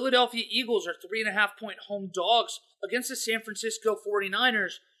 Now, the Philadelphia Eagles are 3.5-point home dogs against the San Francisco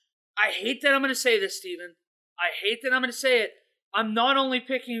 49ers. I hate that I'm going to say this, Steven. I hate that I'm going to say it. I'm not only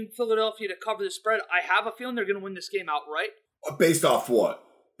picking Philadelphia to cover the spread, I have a feeling they're going to win this game outright. Based off what?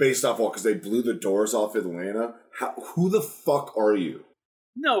 Based off what? Because they blew the doors off Atlanta? Who the fuck are you?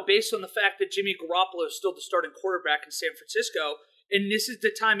 No, based on the fact that Jimmy Garoppolo is still the starting quarterback in San Francisco, and this is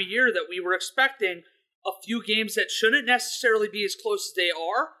the time of year that we were expecting a few games that shouldn't necessarily be as close as they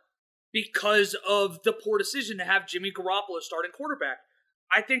are because of the poor decision to have Jimmy Garoppolo starting quarterback.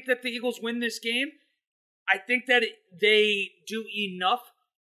 I think that the Eagles win this game. I think that they do enough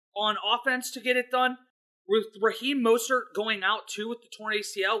on offense to get it done. With Raheem Mostert going out too with the torn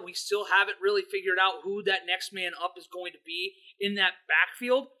ACL, we still haven't really figured out who that next man up is going to be in that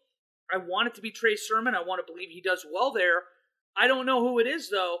backfield. I want it to be Trey Sermon. I want to believe he does well there. I don't know who it is,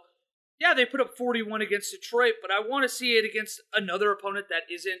 though. Yeah, they put up 41 against Detroit, but I want to see it against another opponent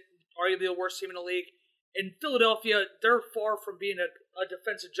that isn't arguably the worst team in the league. In Philadelphia, they're far from being a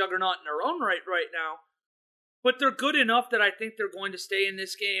defensive juggernaut in their own right now. But they're good enough that I think they're going to stay in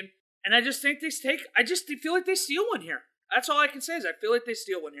this game. And I just think I just feel like they steal one here. That's all I can say is I feel like they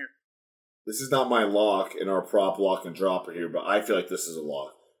steal one here. This is not my lock in our prop lock and dropper here, but I feel like this is a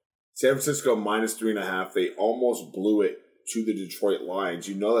lock. San Francisco minus 3.5. They almost blew it to the Detroit Lions.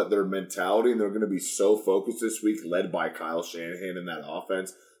 You know that their mentality, and they're going to be so focused this week, led by Kyle Shanahan in that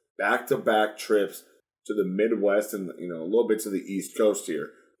offense. back-to-back trips to the Midwest and a little bit to the East Coast here.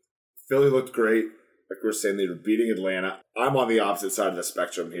 Philly looked great. Like we were saying, they were beating Atlanta. I'm on the opposite side of the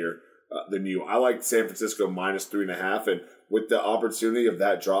spectrum here than you. I like San Francisco minus 3.5, and with the opportunity of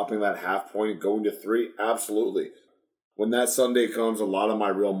that dropping that half point and going to 3, absolutely. When that Sunday comes, a lot of my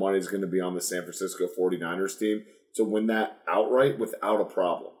real money is going to be on the San Francisco 49ers team to win that outright without a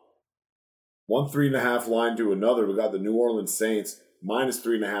problem. 1 3.5 line to another. We got the New Orleans Saints minus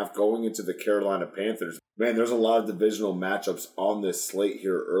 3.5 going into the Carolina Panthers. Man, there's a lot of divisional matchups on this slate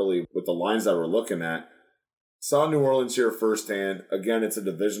here early with the lines that we're looking at. Saw New Orleans here firsthand. Again, it's a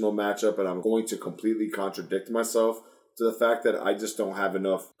divisional matchup, and I'm going to completely contradict myself to the fact that I just don't have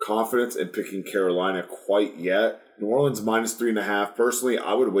enough confidence in picking Carolina quite yet. New Orleans minus 3.5. Personally,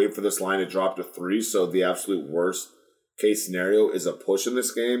 I would wait for this line to drop to 3, so the absolute worst case scenario is a push in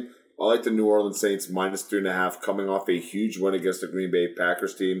this game. I like the New Orleans Saints minus 3.5 coming off a huge win against the Green Bay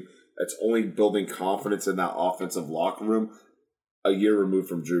Packers team that's only building confidence in that offensive locker room a year removed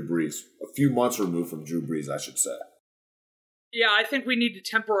from Drew Brees. A few months removed from Drew Brees, I should say. Yeah, I think we need to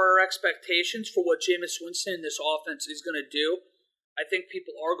temper our expectations for what Jameis Winston and this offense is going to do. I think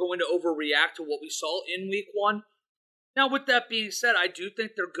people are going to overreact to what we saw in Week 1. Now, with that being said, I do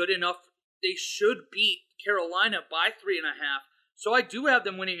think they're good enough. They should beat Carolina by 3.5. So I do have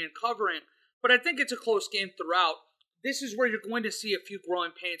them winning and covering, but I think it's a close game throughout. This is where you're going to see a few growing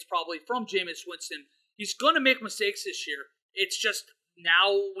pains probably from Jameis Winston. He's going to make mistakes this year. It's just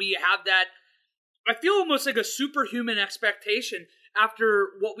now we have that, I feel almost like a superhuman expectation after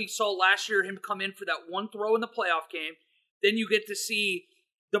what we saw last year, him come in for that one throw in the playoff game. Then you get to see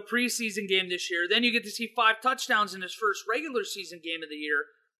the preseason game this year. Then you get to see 5 touchdowns in his first regular season game of the year.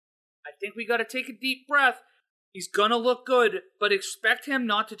 I think we got to take a deep breath. He's going to look good, but expect him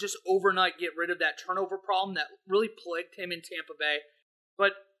not to just overnight get rid of that turnover problem that really plagued him in Tampa Bay.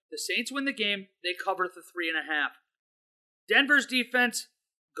 But the Saints win the game. They cover the 3.5. Denver's defense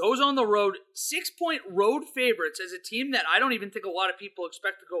goes on the road. 6-point road favorites as a team that I don't even think a lot of people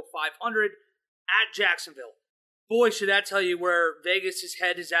expect to go 500 at Jacksonville. Boy, should that tell you where Vegas'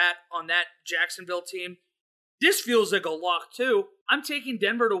 head is at on that Jacksonville team. This feels like a lock, too. I'm taking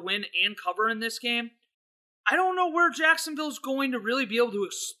Denver to win and cover in this game. I don't know where Jacksonville's going to really be able to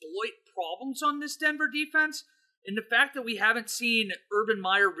exploit problems on this Denver defense. And the fact that we haven't seen Urban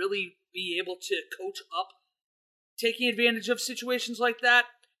Meyer really be able to coach up taking advantage of situations like that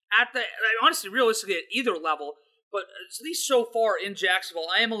honestly, realistically, at either level, but at least so far in Jacksonville,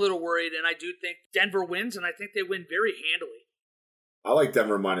 I am a little worried, and I do think Denver wins, and I think they win very handily. I like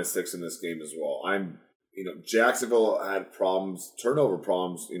Denver minus 6 in this game as well. Jacksonville had problems, turnover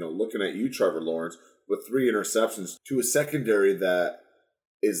problems, looking at you, Trevor Lawrence, with 3 interceptions to a secondary that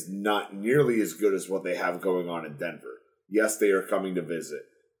is not nearly as good as what they have going on in Denver. Yes, they are coming to visit.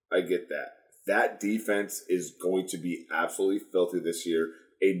 I get that. That defense is going to be absolutely filthy this year.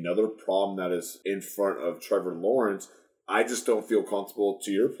 Another problem that is in front of Trevor Lawrence, I just don't feel comfortable,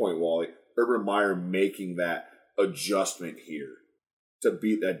 to your point, Wally, Urban Meyer making that adjustment here to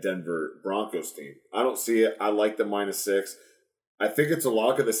beat that Denver Broncos team. I don't see it. I like the minus 6. I think it's a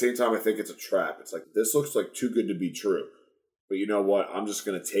lock. At the same time, I think it's a trap. It's like, this looks like too good to be true. But you know what? I'm just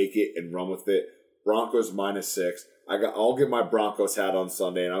going to take it and run with it. Broncos minus 6. I'll get my Broncos hat on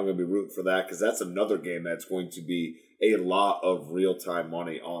Sunday, and I'm going to be rooting for that because that's another game that's going to be a lot of real-time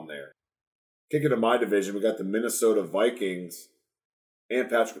money on there. Kicking to my division, we got the Minnesota Vikings and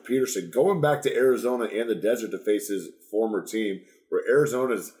Patrick Peterson going back to Arizona and the desert to face his former team, where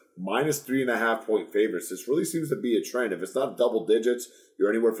Arizona's minus 3.5 point favorites. This really seems to be a trend. If it's not double digits,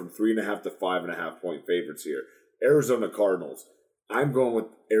 you're anywhere from 3.5 to 5.5 point favorites here. Arizona Cardinals. I'm going with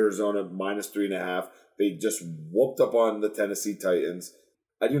Arizona minus 3.5. They just whooped up on the Tennessee Titans.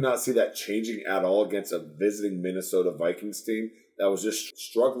 I do not see that changing at all against a visiting Minnesota Vikings team that was just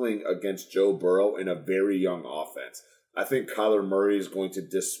struggling against Joe Burrow in a very young offense. I think Kyler Murray is going to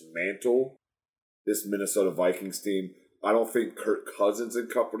dismantle this Minnesota Vikings team. I don't think Kirk Cousins and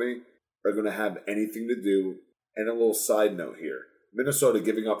company are going to have anything to do. And a little side note here. Minnesota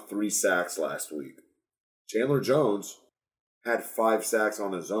giving up 3 sacks last week. Chandler Jones had 5 sacks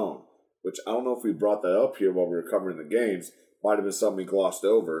on his own, which I don't know if we brought that up here while we were covering the games. Might have been something we glossed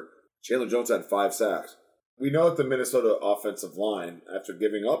over. Chandler Jones had 5 sacks. We know that the Minnesota offensive line, after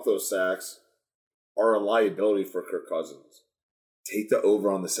giving up those sacks, are a liability for Kirk Cousins. Take the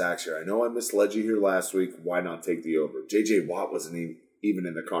over on the sacks here. I know I misled you here last week. Why not take the over? J.J. Watt wasn't even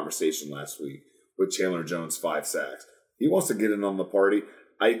in the conversation last week with Chandler Jones' 5 sacks. He wants to get in on the party.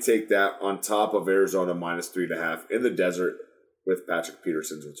 I take that on top of Arizona minus 3.5 in the desert with Patrick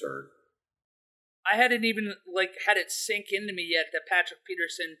Peterson's return. I hadn't even had it sink into me yet that Patrick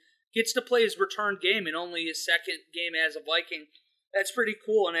Peterson gets to play his return game in only his second game as a Viking. That's pretty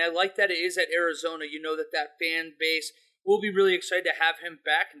cool, and I like that it is at Arizona. You know that fan base will be really excited to have him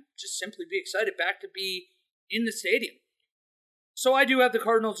back and just simply be excited back to be in the stadium. So I do have the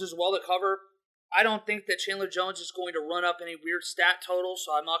Cardinals as well to cover. I don't think that Chandler Jones is going to run up any weird stat total,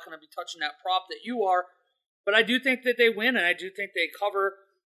 so I'm not going to be touching that prop that you are. But I do think that they win, and I do think they cover.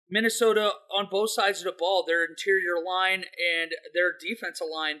 Minnesota, on both sides of the ball, their interior line and their defensive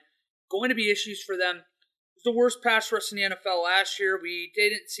line, going to be issues for them. It was the worst pass rush in the NFL last year. We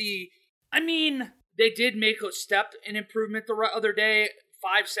didn't see... they did make a step in improvement the other day.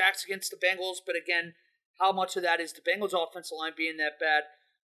 5 sacks against the Bengals, but again, how much of that is the Bengals' offensive line being that bad?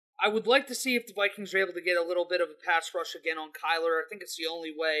 I would like to see if the Vikings are able to get a little bit of a pass rush again on Kyler. I think it's the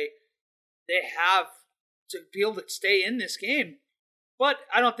only way they have to be able to stay in this game. But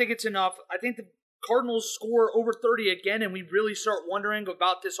I don't think it's enough. I think the Cardinals score over 30 again, and we really start wondering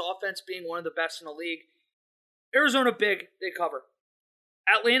about this offense being one of the best in the league. Arizona big, they cover.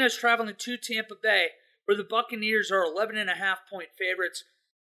 Atlanta's traveling to Tampa Bay, where the Buccaneers are 11.5-point favorites.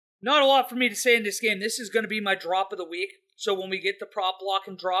 Not a lot for me to say in this game. This is going to be my drop of the week. So when we get the prop block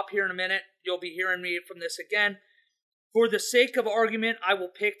and drop here in a minute, you'll be hearing me from this again. For the sake of argument, I will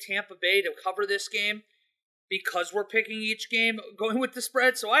pick Tampa Bay to cover this game because we're picking each game going with the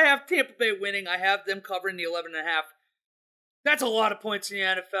spread. So I have Tampa Bay winning. I have them covering the 11.5. That's a lot of points in the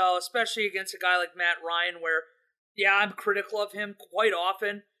NFL, especially against a guy like Matt Ryan where, yeah, I'm critical of him quite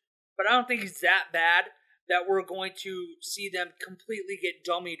often, but I don't think he's that bad that we're going to see them completely get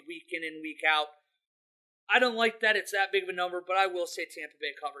dummied week in and week out. I don't like that it's that big of a number, but I will say Tampa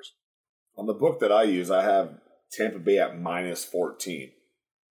Bay covers. On the book that I use, I have Tampa Bay at -14,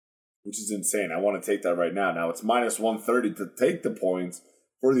 which is insane. I want to take that right now. Now, it's -130 to take the points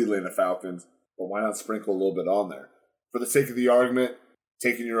for the Atlanta Falcons, but why not sprinkle a little bit on there? For the sake of the argument,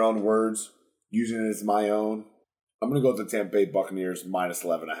 taking your own words, using it as my own, I'm going to go with the Tampa Bay Buccaneers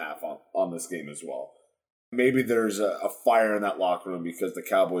 -11.5 on this game as well. Maybe there's a fire in that locker room because the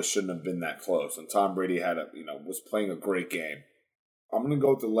Cowboys shouldn't have been that close, and Tom Brady was playing a great game. I'm going to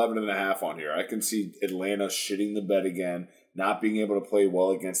go with 11.5 on here. I can see Atlanta shitting the bed again, not being able to play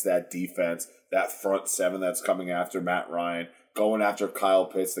well against that defense, that front seven that's coming after Matt Ryan, going after Kyle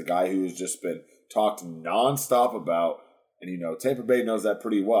Pitts, the guy who has just been talked nonstop about, and Tampa Bay knows that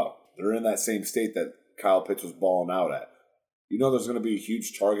pretty well. They're in that same state that Kyle Pitts was balling out at. There's going to be a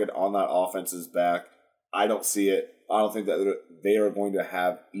huge target on that offense's back. I don't see it. I don't think that they are going to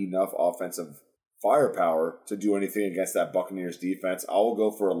have enough offensive firepower to do anything against that Buccaneers defense. I will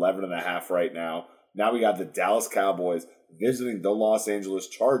go for 11.5 right now. Now we got the Dallas Cowboys visiting the Los Angeles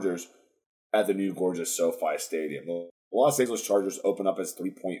Chargers at the new gorgeous SoFi Stadium. The Los Angeles Chargers open up as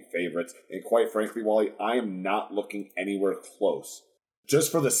 3-point favorites, and quite frankly, Wally, I am not looking anywhere close.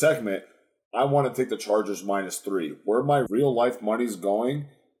 Just for the segment, I want to take the Chargers -3. Where my real life money's going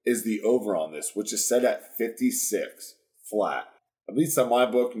is the over on this, which is set at 56 flat. At least on my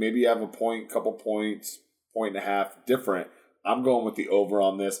book, maybe you have a point, couple points, 1.5 different. I'm going with the over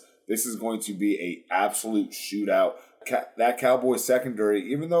on this. This is going to be a absolute shootout. That Cowboys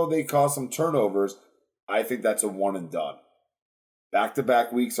secondary, even though they caused some turnovers, I think that's a one and done.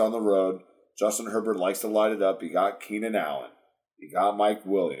 Back-to-back weeks on the road. Justin Herbert likes to light it up. You got Keenan Allen. You got Mike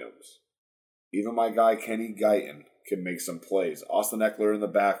Williams. Even my guy Kenny Guyton can make some plays. Austin Eckler in the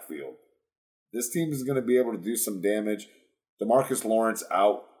backfield. This team is going to be able to do some damage. DeMarcus Lawrence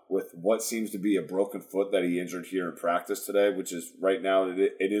out with what seems to be a broken foot that he injured here in practice today, which is right now,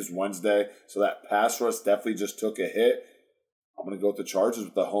 it is Wednesday. So that pass rush definitely just took a hit. I'm going to go with the Chargers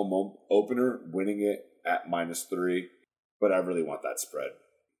with the home opener, winning it at -3. But I really want that spread.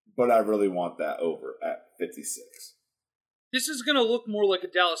 But I really want that over at 56. This is going to look more like a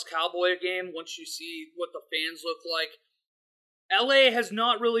Dallas Cowboy game once you see what the fans look like. LA has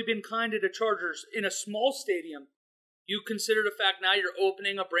not really been kind to the Chargers in a small stadium. You consider the fact now you're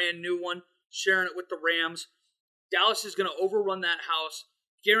opening a brand new one, sharing it with the Rams. Dallas is going to overrun that house.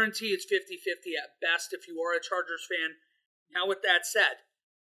 Guarantee it's 50-50 at best if you are a Chargers fan. Now with that said,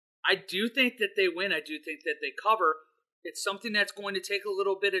 I do think that they win. I do think that they cover. It's something that's going to take a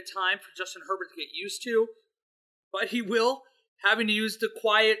little bit of time for Justin Herbert to get used to. But he will, having to use the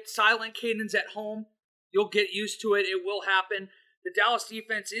quiet, silent cadence at home. You'll get used to it. It will happen. The Dallas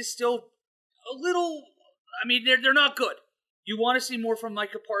defense is still a little, they're not good. You want to see more from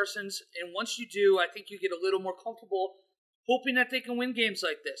Micah Parsons, and once you do, I think you get a little more comfortable hoping that they can win games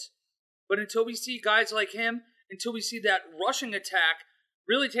like this. But until we see guys like him, until we see that rushing attack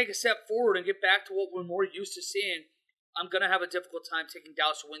really take a step forward and get back to what we're more used to seeing, I'm going to have a difficult time taking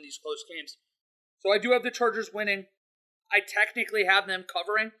Dallas to win these close games. So I do have the Chargers winning. I technically have them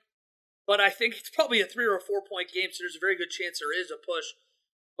covering, But I think it's probably a 3 or a 4 point game, so there's a very good chance there is a push.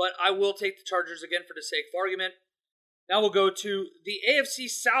 But I will take the Chargers again for the sake of argument. Now we'll go to the AFC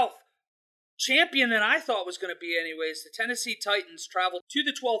South champion that I thought was going to be anyways. The Tennessee Titans travel to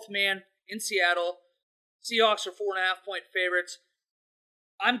the 12th man in Seattle. Seahawks are 4.5 point favorites.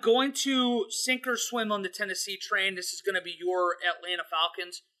 I'm going to sink or swim on the Tennessee train. This is going to be your Atlanta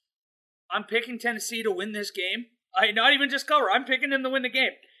Falcons. I'm picking Tennessee to win this game. Not even just cover. I'm picking them to win the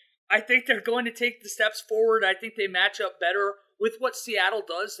game. I think they're going to take the steps forward. I think they match up better with what Seattle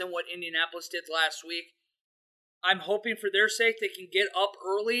does than what Indianapolis did last week. I'm hoping for their sake they can get up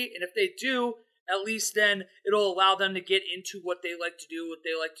early, and if they do, at least then it'll allow them to get into what they like to do,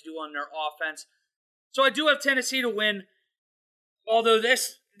 on their offense. So I do have Tennessee to win, although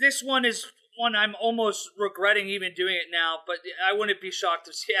this one is one I'm almost regretting even doing it now, but I wouldn't be shocked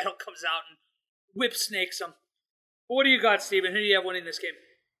if Seattle comes out and whip snakes them. But what do you got, Steven? Who do you have winning this game?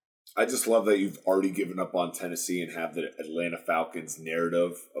 I just love that you've already given up on Tennessee and have the Atlanta Falcons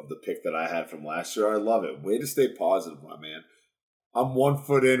narrative of the pick that I had from last year. I love it. Way to stay positive, my man. I'm 1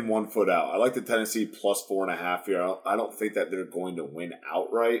 foot in, 1 foot out. I like the Tennessee plus 4.5 here. I don't think that they're going to win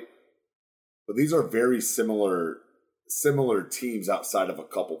outright. But these are very similar teams outside of a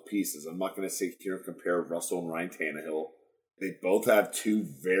couple pieces. I'm not going to sit here and compare Russell and Ryan Tannehill. They both have two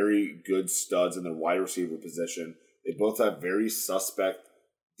very good studs in their wide receiver position. They both have very suspect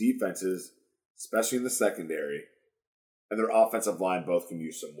defenses, especially in the secondary. And their offensive line both can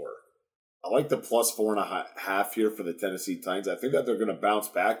use some work. I like the plus 4.5 here for the Tennessee Titans. I think that they're going to bounce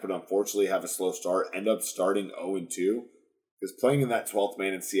back, but unfortunately have a slow start, end up starting 0-2. Because playing in that 12th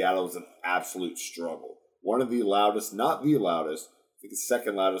man in Seattle is an absolute struggle. One of the loudest, not the loudest, I think the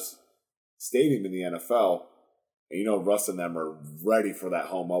second loudest stadium in the NFL. And Russ and them are ready for that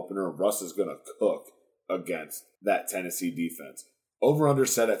home opener. Russ is going to cook against that Tennessee defense. Over-under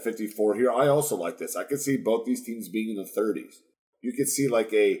set at 54 here. I also like this. I could see both these teams being in the 30s. You could see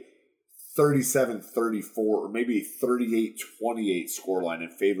like a 37-34 or maybe a 38-28 scoreline in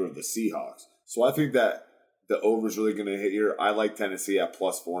favor of the Seahawks. So I think that the over is really going to hit here. I like Tennessee at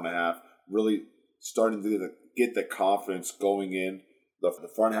plus 4.5. Really starting to get the confidence going in the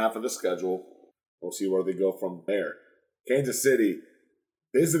front half of the schedule. We'll see where they go from there. Kansas City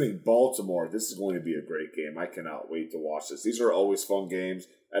visiting Baltimore. This is going to be a great game. I cannot wait to watch this. These are always fun games.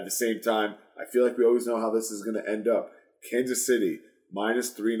 At the same time, I feel like we always know how this is going to end up. Kansas City,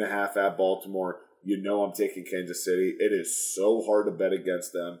 minus 3.5 at Baltimore. I'm taking Kansas City. It is so hard to bet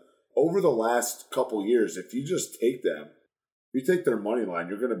against them. Over the last couple years, if you just take them, if you take their money line,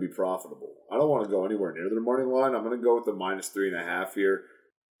 you're going to be profitable. I don't want to go anywhere near their money line. I'm going to go with the minus 3.5 here.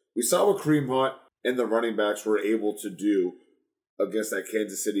 We saw what Kareem Hunt and the running backs were able to do against that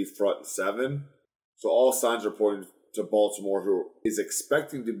Kansas City front seven. So all signs are pointing to Baltimore, who is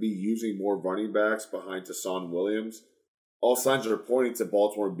expecting to be using more running backs behind Tashawn Williams. All signs are pointing to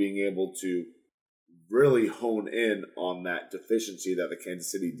Baltimore being able to really hone in on that deficiency that the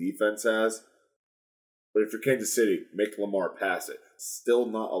Kansas City defense has. But if you're Kansas City, make Lamar pass it. Still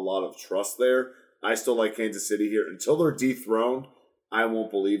not a lot of trust there. I still like Kansas City here. Until they're dethroned, I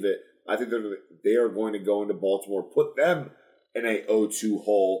won't believe it. I think they are going to go into Baltimore, put them in a 0-2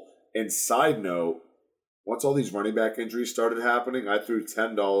 hole. And side note, once all these running back injuries started happening, I threw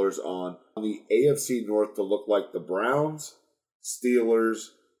 $10 on the AFC North to look like the Browns, Steelers,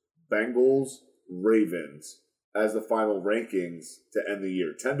 Bengals, Ravens as the final rankings to end the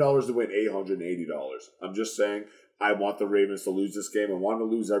year. $10 to win $880. I'm just saying, I want the Ravens to lose this game. I want to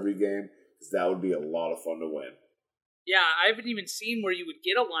lose every game because that would be a lot of fun to win. Yeah, I haven't even seen where you would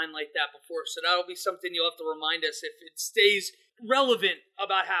get a line like that before, so that'll be something you'll have to remind us if it stays relevant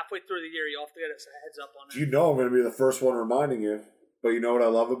about halfway through the year. You'll have to get us a heads up on it. You know I'm going to be the first one reminding you, but you know what I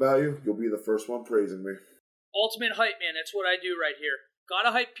love about you? You'll be the first one praising me. Ultimate hype man, that's what I do right here.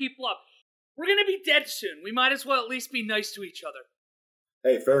 Gotta hype people up. We're going to be dead soon. We might as well at least be nice to each other.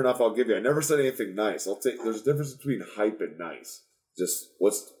 Hey, fair enough, I'll give you. I never said anything nice. There's a difference between hype and nice. Just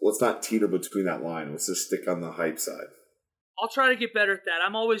let's not teeter between that line. Let's just stick on the hype side. I'll try to get better at that.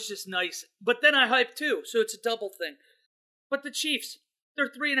 I'm always just nice. But then I hype too, so it's a double thing. But the Chiefs, they're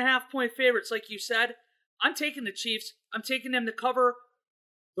 3.5 point favorites, like you said. I'm taking the Chiefs. I'm taking them to cover.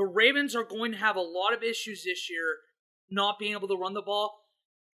 The Ravens are going to have a lot of issues this year not being able to run the ball.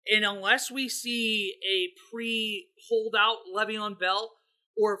 And unless we see a pre-holdout Le'Veon Bell,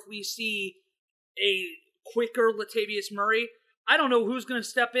 or if we see a quicker Latavius Murray, I don't know who's going to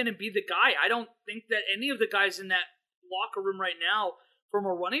step in and be the guy. I don't think that any of the guys in that locker room right now, from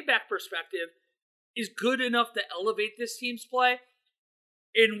a running back perspective, is good enough to elevate this team's play.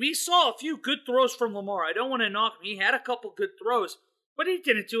 And we saw a few good throws from Lamar. I don't want to knock him. He had a couple good throws. but he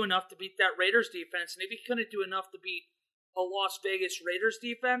didn't do enough to beat that Raiders defense. And if he couldn't do enough to beat a Las Vegas Raiders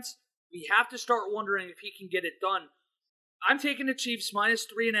defense, we have to start wondering if he can get it done. I'm taking the Chiefs minus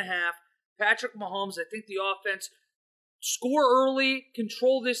 3.5. Patrick Mahomes, I think the offense score early,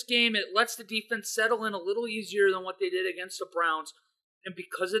 control this game. It lets the defense settle in a little easier than what they did against the Browns. And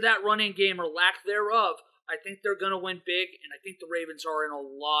because of that running game or lack thereof, I think they're going to win big, and I think the Ravens are in a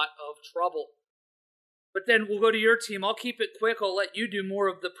lot of trouble. But then we'll go to your team. I'll keep it quick. I'll let you do more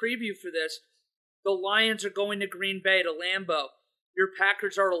of the preview for this. The Lions are going to Green Bay, to Lambeau. Your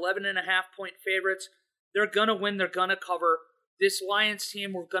Packers are 11.5-point favorites. They're going to win. They're going to cover. This Lions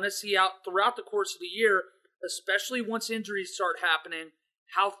team we're going to see out throughout the course of the year, especially once injuries start happening,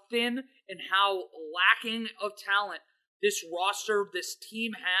 how thin and how lacking of talent this roster, this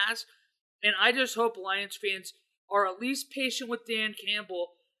team has. And I just hope Lions fans are at least patient with Dan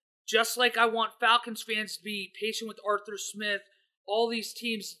Campbell, just like I want Falcons fans to be patient with Arthur Smith, all these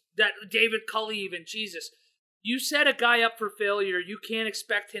teams, that David Culley even, Jesus. You set a guy up for failure. You can't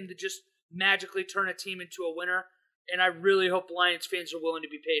expect him to just magically turn a team into a winner. And I really hope Lions fans are willing to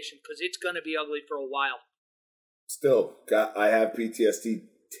be patient, because it's going to be ugly for a while. Still, I have PTSD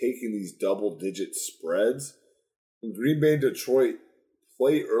taking these double-digit spreads. When Green Bay and Detroit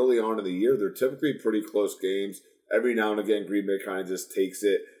play early on in the year, they're typically pretty close games. Every now and again, Green Bay kind of just takes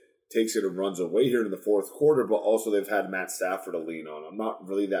it and runs away here in the fourth quarter, but also they've had Matt Stafford to lean on. I'm not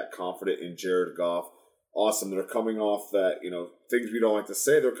really that confident in Jared Goff. Awesome. They're coming off that, things we don't like to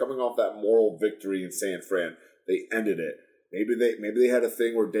say, they're coming off that moral victory in San Fran. They ended it. Maybe they had a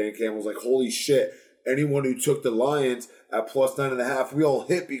thing where Dan Campbell's like, holy shit, anyone who took the Lions at plus 9.5, we all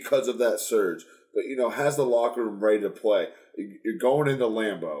hit because of that surge. But, has the locker room ready to play. You're going into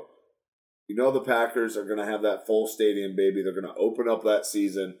Lambeau. The Packers are going to have that full stadium, baby. They're going to open up that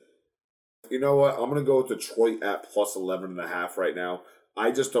season. You know what? I'm going to go with Detroit at plus 11.5 right now.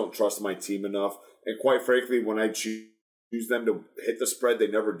 I just don't trust my team enough. And quite frankly, when I choose them to hit the spread, they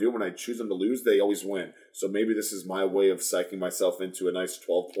never do. When I choose them to lose, they always win. So maybe this is my way of psyching myself into a nice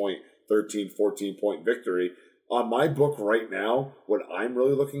 12-point, 13, 14-point victory. On my book right now, what I'm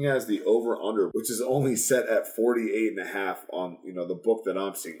really looking at is the over-under, which is only set at 48.5 on the book that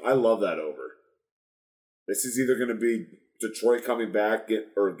I'm seeing. I love that over. This is either going to be Detroit coming back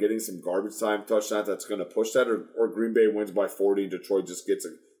getting some garbage time touchdowns that's going to push that, or Green Bay wins by 40 and Detroit just gets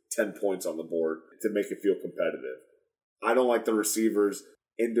 10 points on the board to make it feel competitive. I don't like the receivers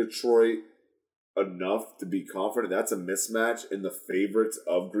in Detroit enough to be confident. That's a mismatch in the favorites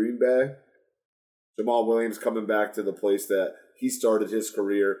of Green Bay. Jamal Williams coming back to the place that he started his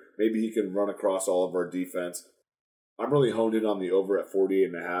career. Maybe he can run across all of our defense. I'm really honed in on the over at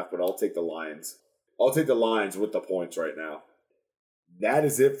 48.5, but I'll take the Lions. I'll take the Lions with the points right now. That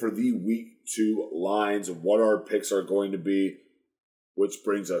is it for the Week 2 lines, what our picks are going to be, which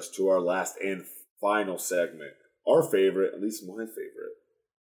brings us to our last and final segment. Our favorite, at least my favorite,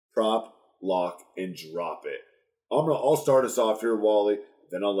 prop, lock, and drop it. I'll start us off here, Wally.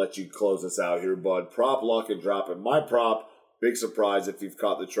 Then I'll let you close us out here, bud. Prop, lock, and drop it. My prop, big surprise if you've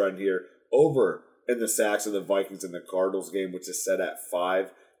caught the trend here, over in the sacks of the Vikings and the Cardinals game, which is set at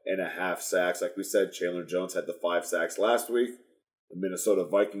 5.5 sacks. Like we said, Chandler Jones had the 5 sacks last week. The Minnesota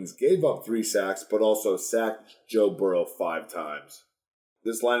Vikings gave up 3 sacks, but also sacked Joe Burrow 5 times.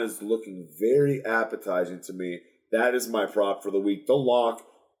 This line is looking very appetizing to me. That is my prop for the week. The lock,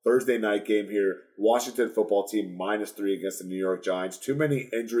 Thursday night game here. Washington football team -3 against the New York Giants. Too many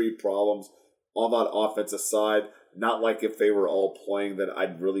injury problems on that offensive side. Not like if they were all playing that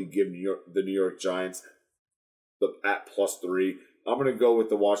I'd really give the New York Giants at +3. I'm going to go with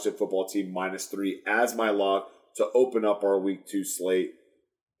the Washington football team -3 as my lock to open up our Week 2 slate.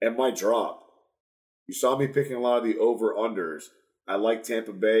 And my drop. You saw me picking a lot of the over-unders. I like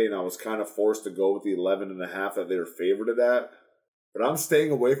Tampa Bay, and I was kind of forced to go with the 11.5 that they were favored at. But I'm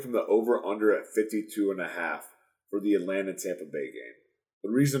staying away from the over-under at 52.5 for the Atlanta-Tampa Bay game. The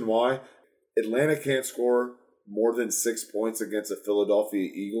reason why? Atlanta can't score more than 6 points against the Philadelphia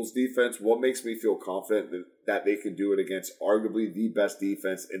Eagles defense. What makes me feel confident that they can do it against arguably the best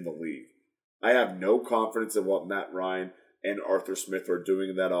defense in the league? I have no confidence in what Matt Ryan and Arthur Smith are doing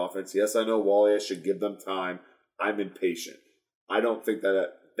in that offense. Yes, I know Wally, I should give them time. I'm impatient. I don't think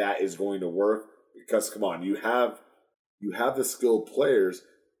that is going to work because, come on, you have the skilled players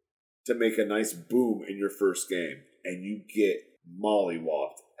to make a nice boom in your first game, and you get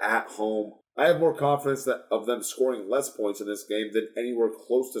mollywopped at home. I have more confidence of them scoring less points in this game than anywhere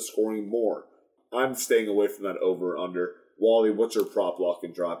close to scoring more. I'm staying away from that over-under. Wally, what's your prop, lock,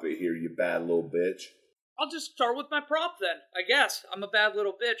 and drop it here, you bad little bitch? I'll just start with my prop then, I guess. I'm a bad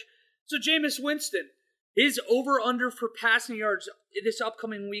little bitch. So Jameis Winston, His over-under for passing yards this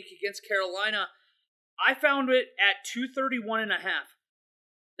upcoming week against Carolina, I found it at 231.5.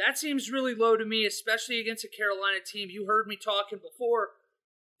 That seems really low to me, especially against a Carolina team. You heard me talking before.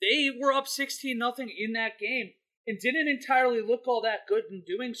 They were up 16-0 in that game and didn't entirely look all that good in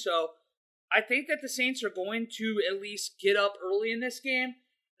doing so. I think that the Saints are going to at least get up early in this game,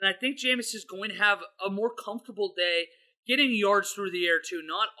 and I think Jameis is going to have a more comfortable day getting yards through the air too,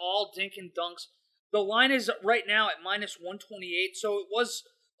 not all dink and dunks. The line is right now at minus 128, so it was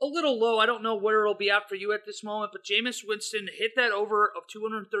a little low. I don't know where it'll be at for you at this moment, but Jameis Winston hit that over of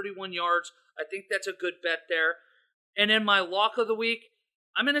 231 yards. I think that's a good bet there. And then my lock of the week,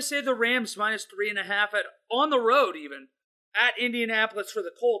 I'm going to say the Rams minus 3.5 on the road even, at Indianapolis for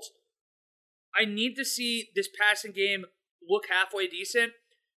the Colts. I need to see this passing game look halfway decent.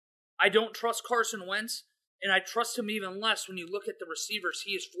 I don't trust Carson Wentz, and I trust him even less when you look at the receivers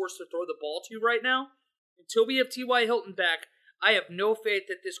he is forced to throw the ball to right now. Until we have T.Y. Hilton back, I have no faith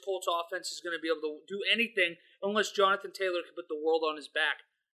that this Colts offense is going to be able to do anything unless Jonathan Taylor can put the world on his back.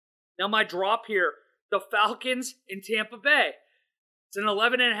 Now my drop here, the Falcons in Tampa Bay. It's an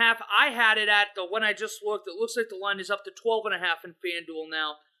 11.5. I had it at when I just looked. It looks like the line is up to 12.5 in FanDuel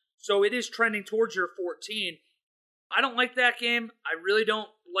now. So it is trending towards your 14. I don't like that game. I really don't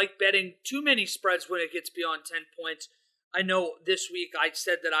like betting too many spreads when it gets beyond 10 points. I know this week I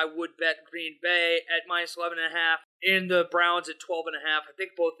said that I would bet Green Bay at minus 11.5 and the Browns at 12.5. I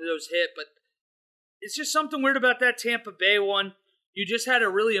think both of those hit, but it's just something weird about that Tampa Bay one. You just had a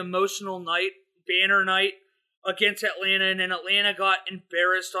really emotional night, banner night against Atlanta, and then Atlanta got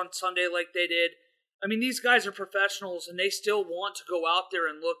embarrassed on Sunday like they did. I mean, these guys are professionals, and they still want to go out there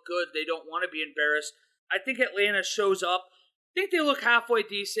and look good. They don't want to be embarrassed. I think Atlanta shows up. I think they look halfway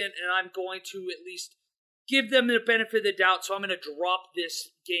decent, and I'm going to at least give them the benefit of the doubt, so I'm going to drop this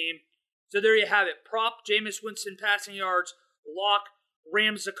game. So there you have it. Prop, Jameis Winston passing yards, lock,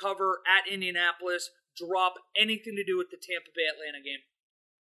 Rams to cover at Indianapolis, drop anything to do with the Tampa Bay-Atlanta game.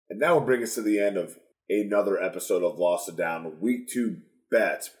 And that will bring us to the end of another episode of Lost and Down. Week 2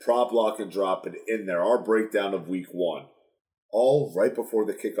 bets, prop, lock, and drop it in there. Our breakdown of week 1. All right before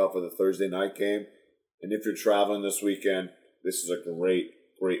the kickoff of the Thursday night game. And if you're traveling this weekend, this is a great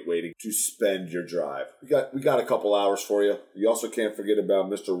way to spend your drive. We got a couple hours for you. You also can't forget about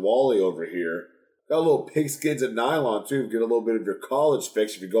Mr. Wally over here. Got a little Pigskins at Nylon, too. Get a little bit of your college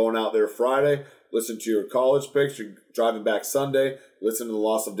fix. If you're going out there Friday, listen to your college picks. You're driving back Sunday, listen to the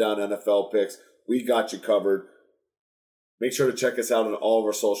Lost of Down NFL picks. We got you covered. Make sure to check us out on all of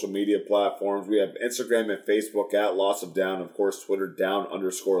our social media platforms. We have Instagram and Facebook at Lost of Down. Of course, Twitter,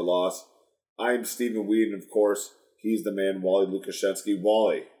 down_loss. I'm Stephen Weed, and of course, he's the man, Wally Lukashensky.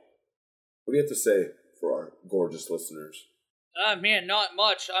 Wally, what do you have to say for our gorgeous listeners? Man, not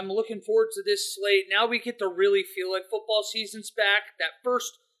much. I'm looking forward to this slate. Now we get to really feel like football season's back. That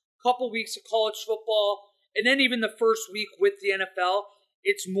first couple weeks of college football, and then even the first week with the NFL,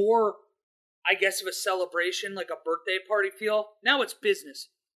 it's more, I guess, of a celebration, like a birthday party feel. Now it's business.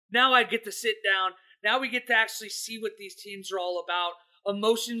 Now I get to sit down. Now we get to actually see what these teams are all about.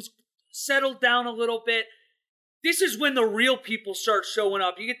 Emotions settle down a little bit. This is when the real people start showing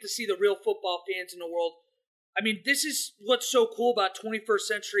up. You get to see the real football fans in the world. I mean, this is what's so cool about 21st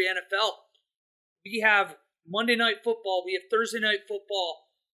century NFL. We have Monday Night Football. We have Thursday Night Football.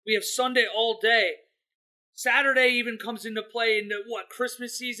 We have Sunday all day. Saturday even comes into play in the,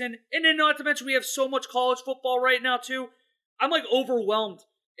 Christmas season. And then not to mention we have so much college football right now, too. I'm, overwhelmed.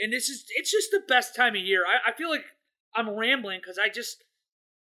 And it's just the best time of year. I feel like I'm rambling because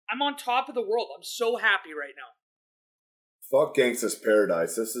I'm on top of the world. I'm so happy right now. Fuck Gangsta's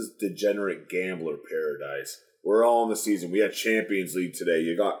Paradise. This is degenerate gambler paradise. We're all in the season. We had Champions League today.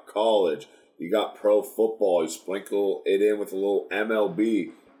 You got college. You got pro football. You sprinkle it in with a little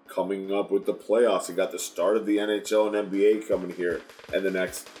MLB coming up with the playoffs. You got the start of the NHL and NBA coming here in the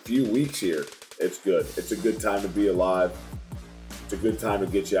next few weeks here. It's good. It's a good time to be alive. It's a good time to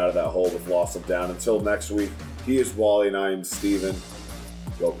get you out of that hole with Lost and Down. Until next week, he is Wally and I am Steven.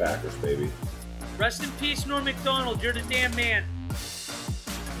 Go Packers, baby. Rest in peace, Norm Macdonald. You're the damn man.